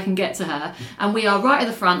close as I can get to her. And we are right at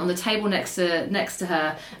the front on the table next to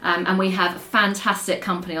her. And we have fantastic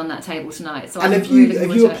company on that table tonight. So and have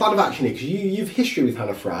you a plan of action here? Because you've history with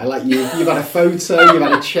Hannah Fry. Like you've had a photo, you've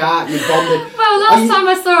had a chat, you've bonded. Well, last time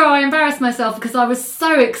I saw her, I embarrassed myself because I was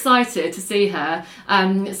so excited to see her.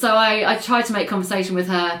 So I tried to make conversation with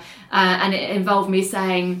her. And it involved me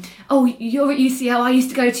saying, "Oh, you're at UCL. I used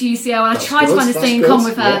to go to UCL." And I tried to find this thing in common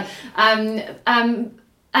with her.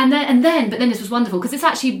 But then this was wonderful because this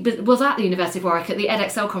actually was at the University of Warwick at the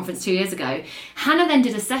EdXL conference 2 years ago. Hannah then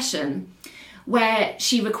did a session where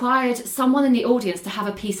she required someone in the audience to have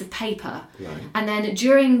a piece of paper. Right. And then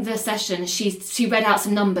during the session, she read out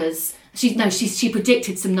some numbers. She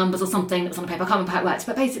predicted some numbers or something that was on the paper. I can't remember how it worked,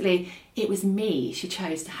 but basically it was me she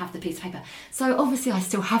chose to have the piece of paper. So obviously I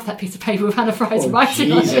still have that piece of paper with Hannah Fry's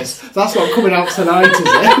writing on it. That's not coming out tonight, is it?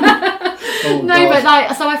 Oh, no, God.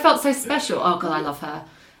 but so I felt so special. Oh God, I love her.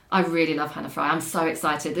 I really love Hannah Fry. I'm so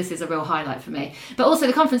excited. This is a real highlight for me. But also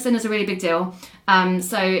the conference dinner is a really big deal.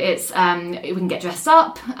 So it's we can get dressed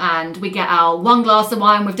up and we get our 1 glass of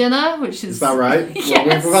wine with dinner, which is... Is that right?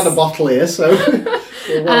 Yes. Well, we've had a bottle here, so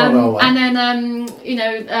we're well on our way. And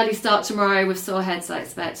then, early start tomorrow with sore heads, I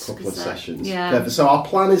expect. Couple of sessions. Yeah. Perfect. So our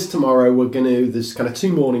plan is tomorrow we're going to, there's kind of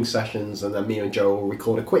 2 morning sessions, and then me and Joe will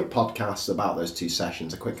record a quick podcast about those 2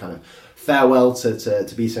 sessions, a quick kind of farewell to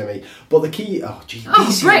BCME. But the key... Oh, gee,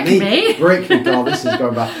 BCME. Brick me. God, this is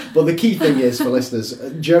going bad. But the key thing is, for listeners,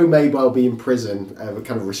 Joe may well be in prison, a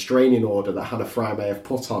kind of restraining order that Hannah Fry may have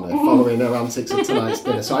put on her following her antics at tonight's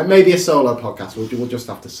dinner. So it may be a solo podcast. We'll just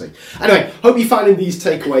have to see. Anyway, hope you're finding these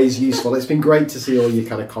takeaways useful. It's been great to see all your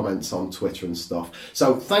kind of comments on Twitter and stuff.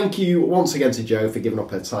 So thank you once again to Jo for giving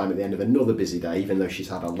up her time at the end of another busy day, even though she's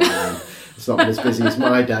had a long... It's not been as busy as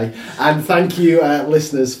my day. And thank you,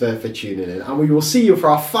 listeners, for tuning in. And we will see you for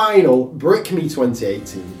our final BrickMe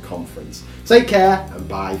 2018 conference. Take care and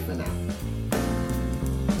bye for now.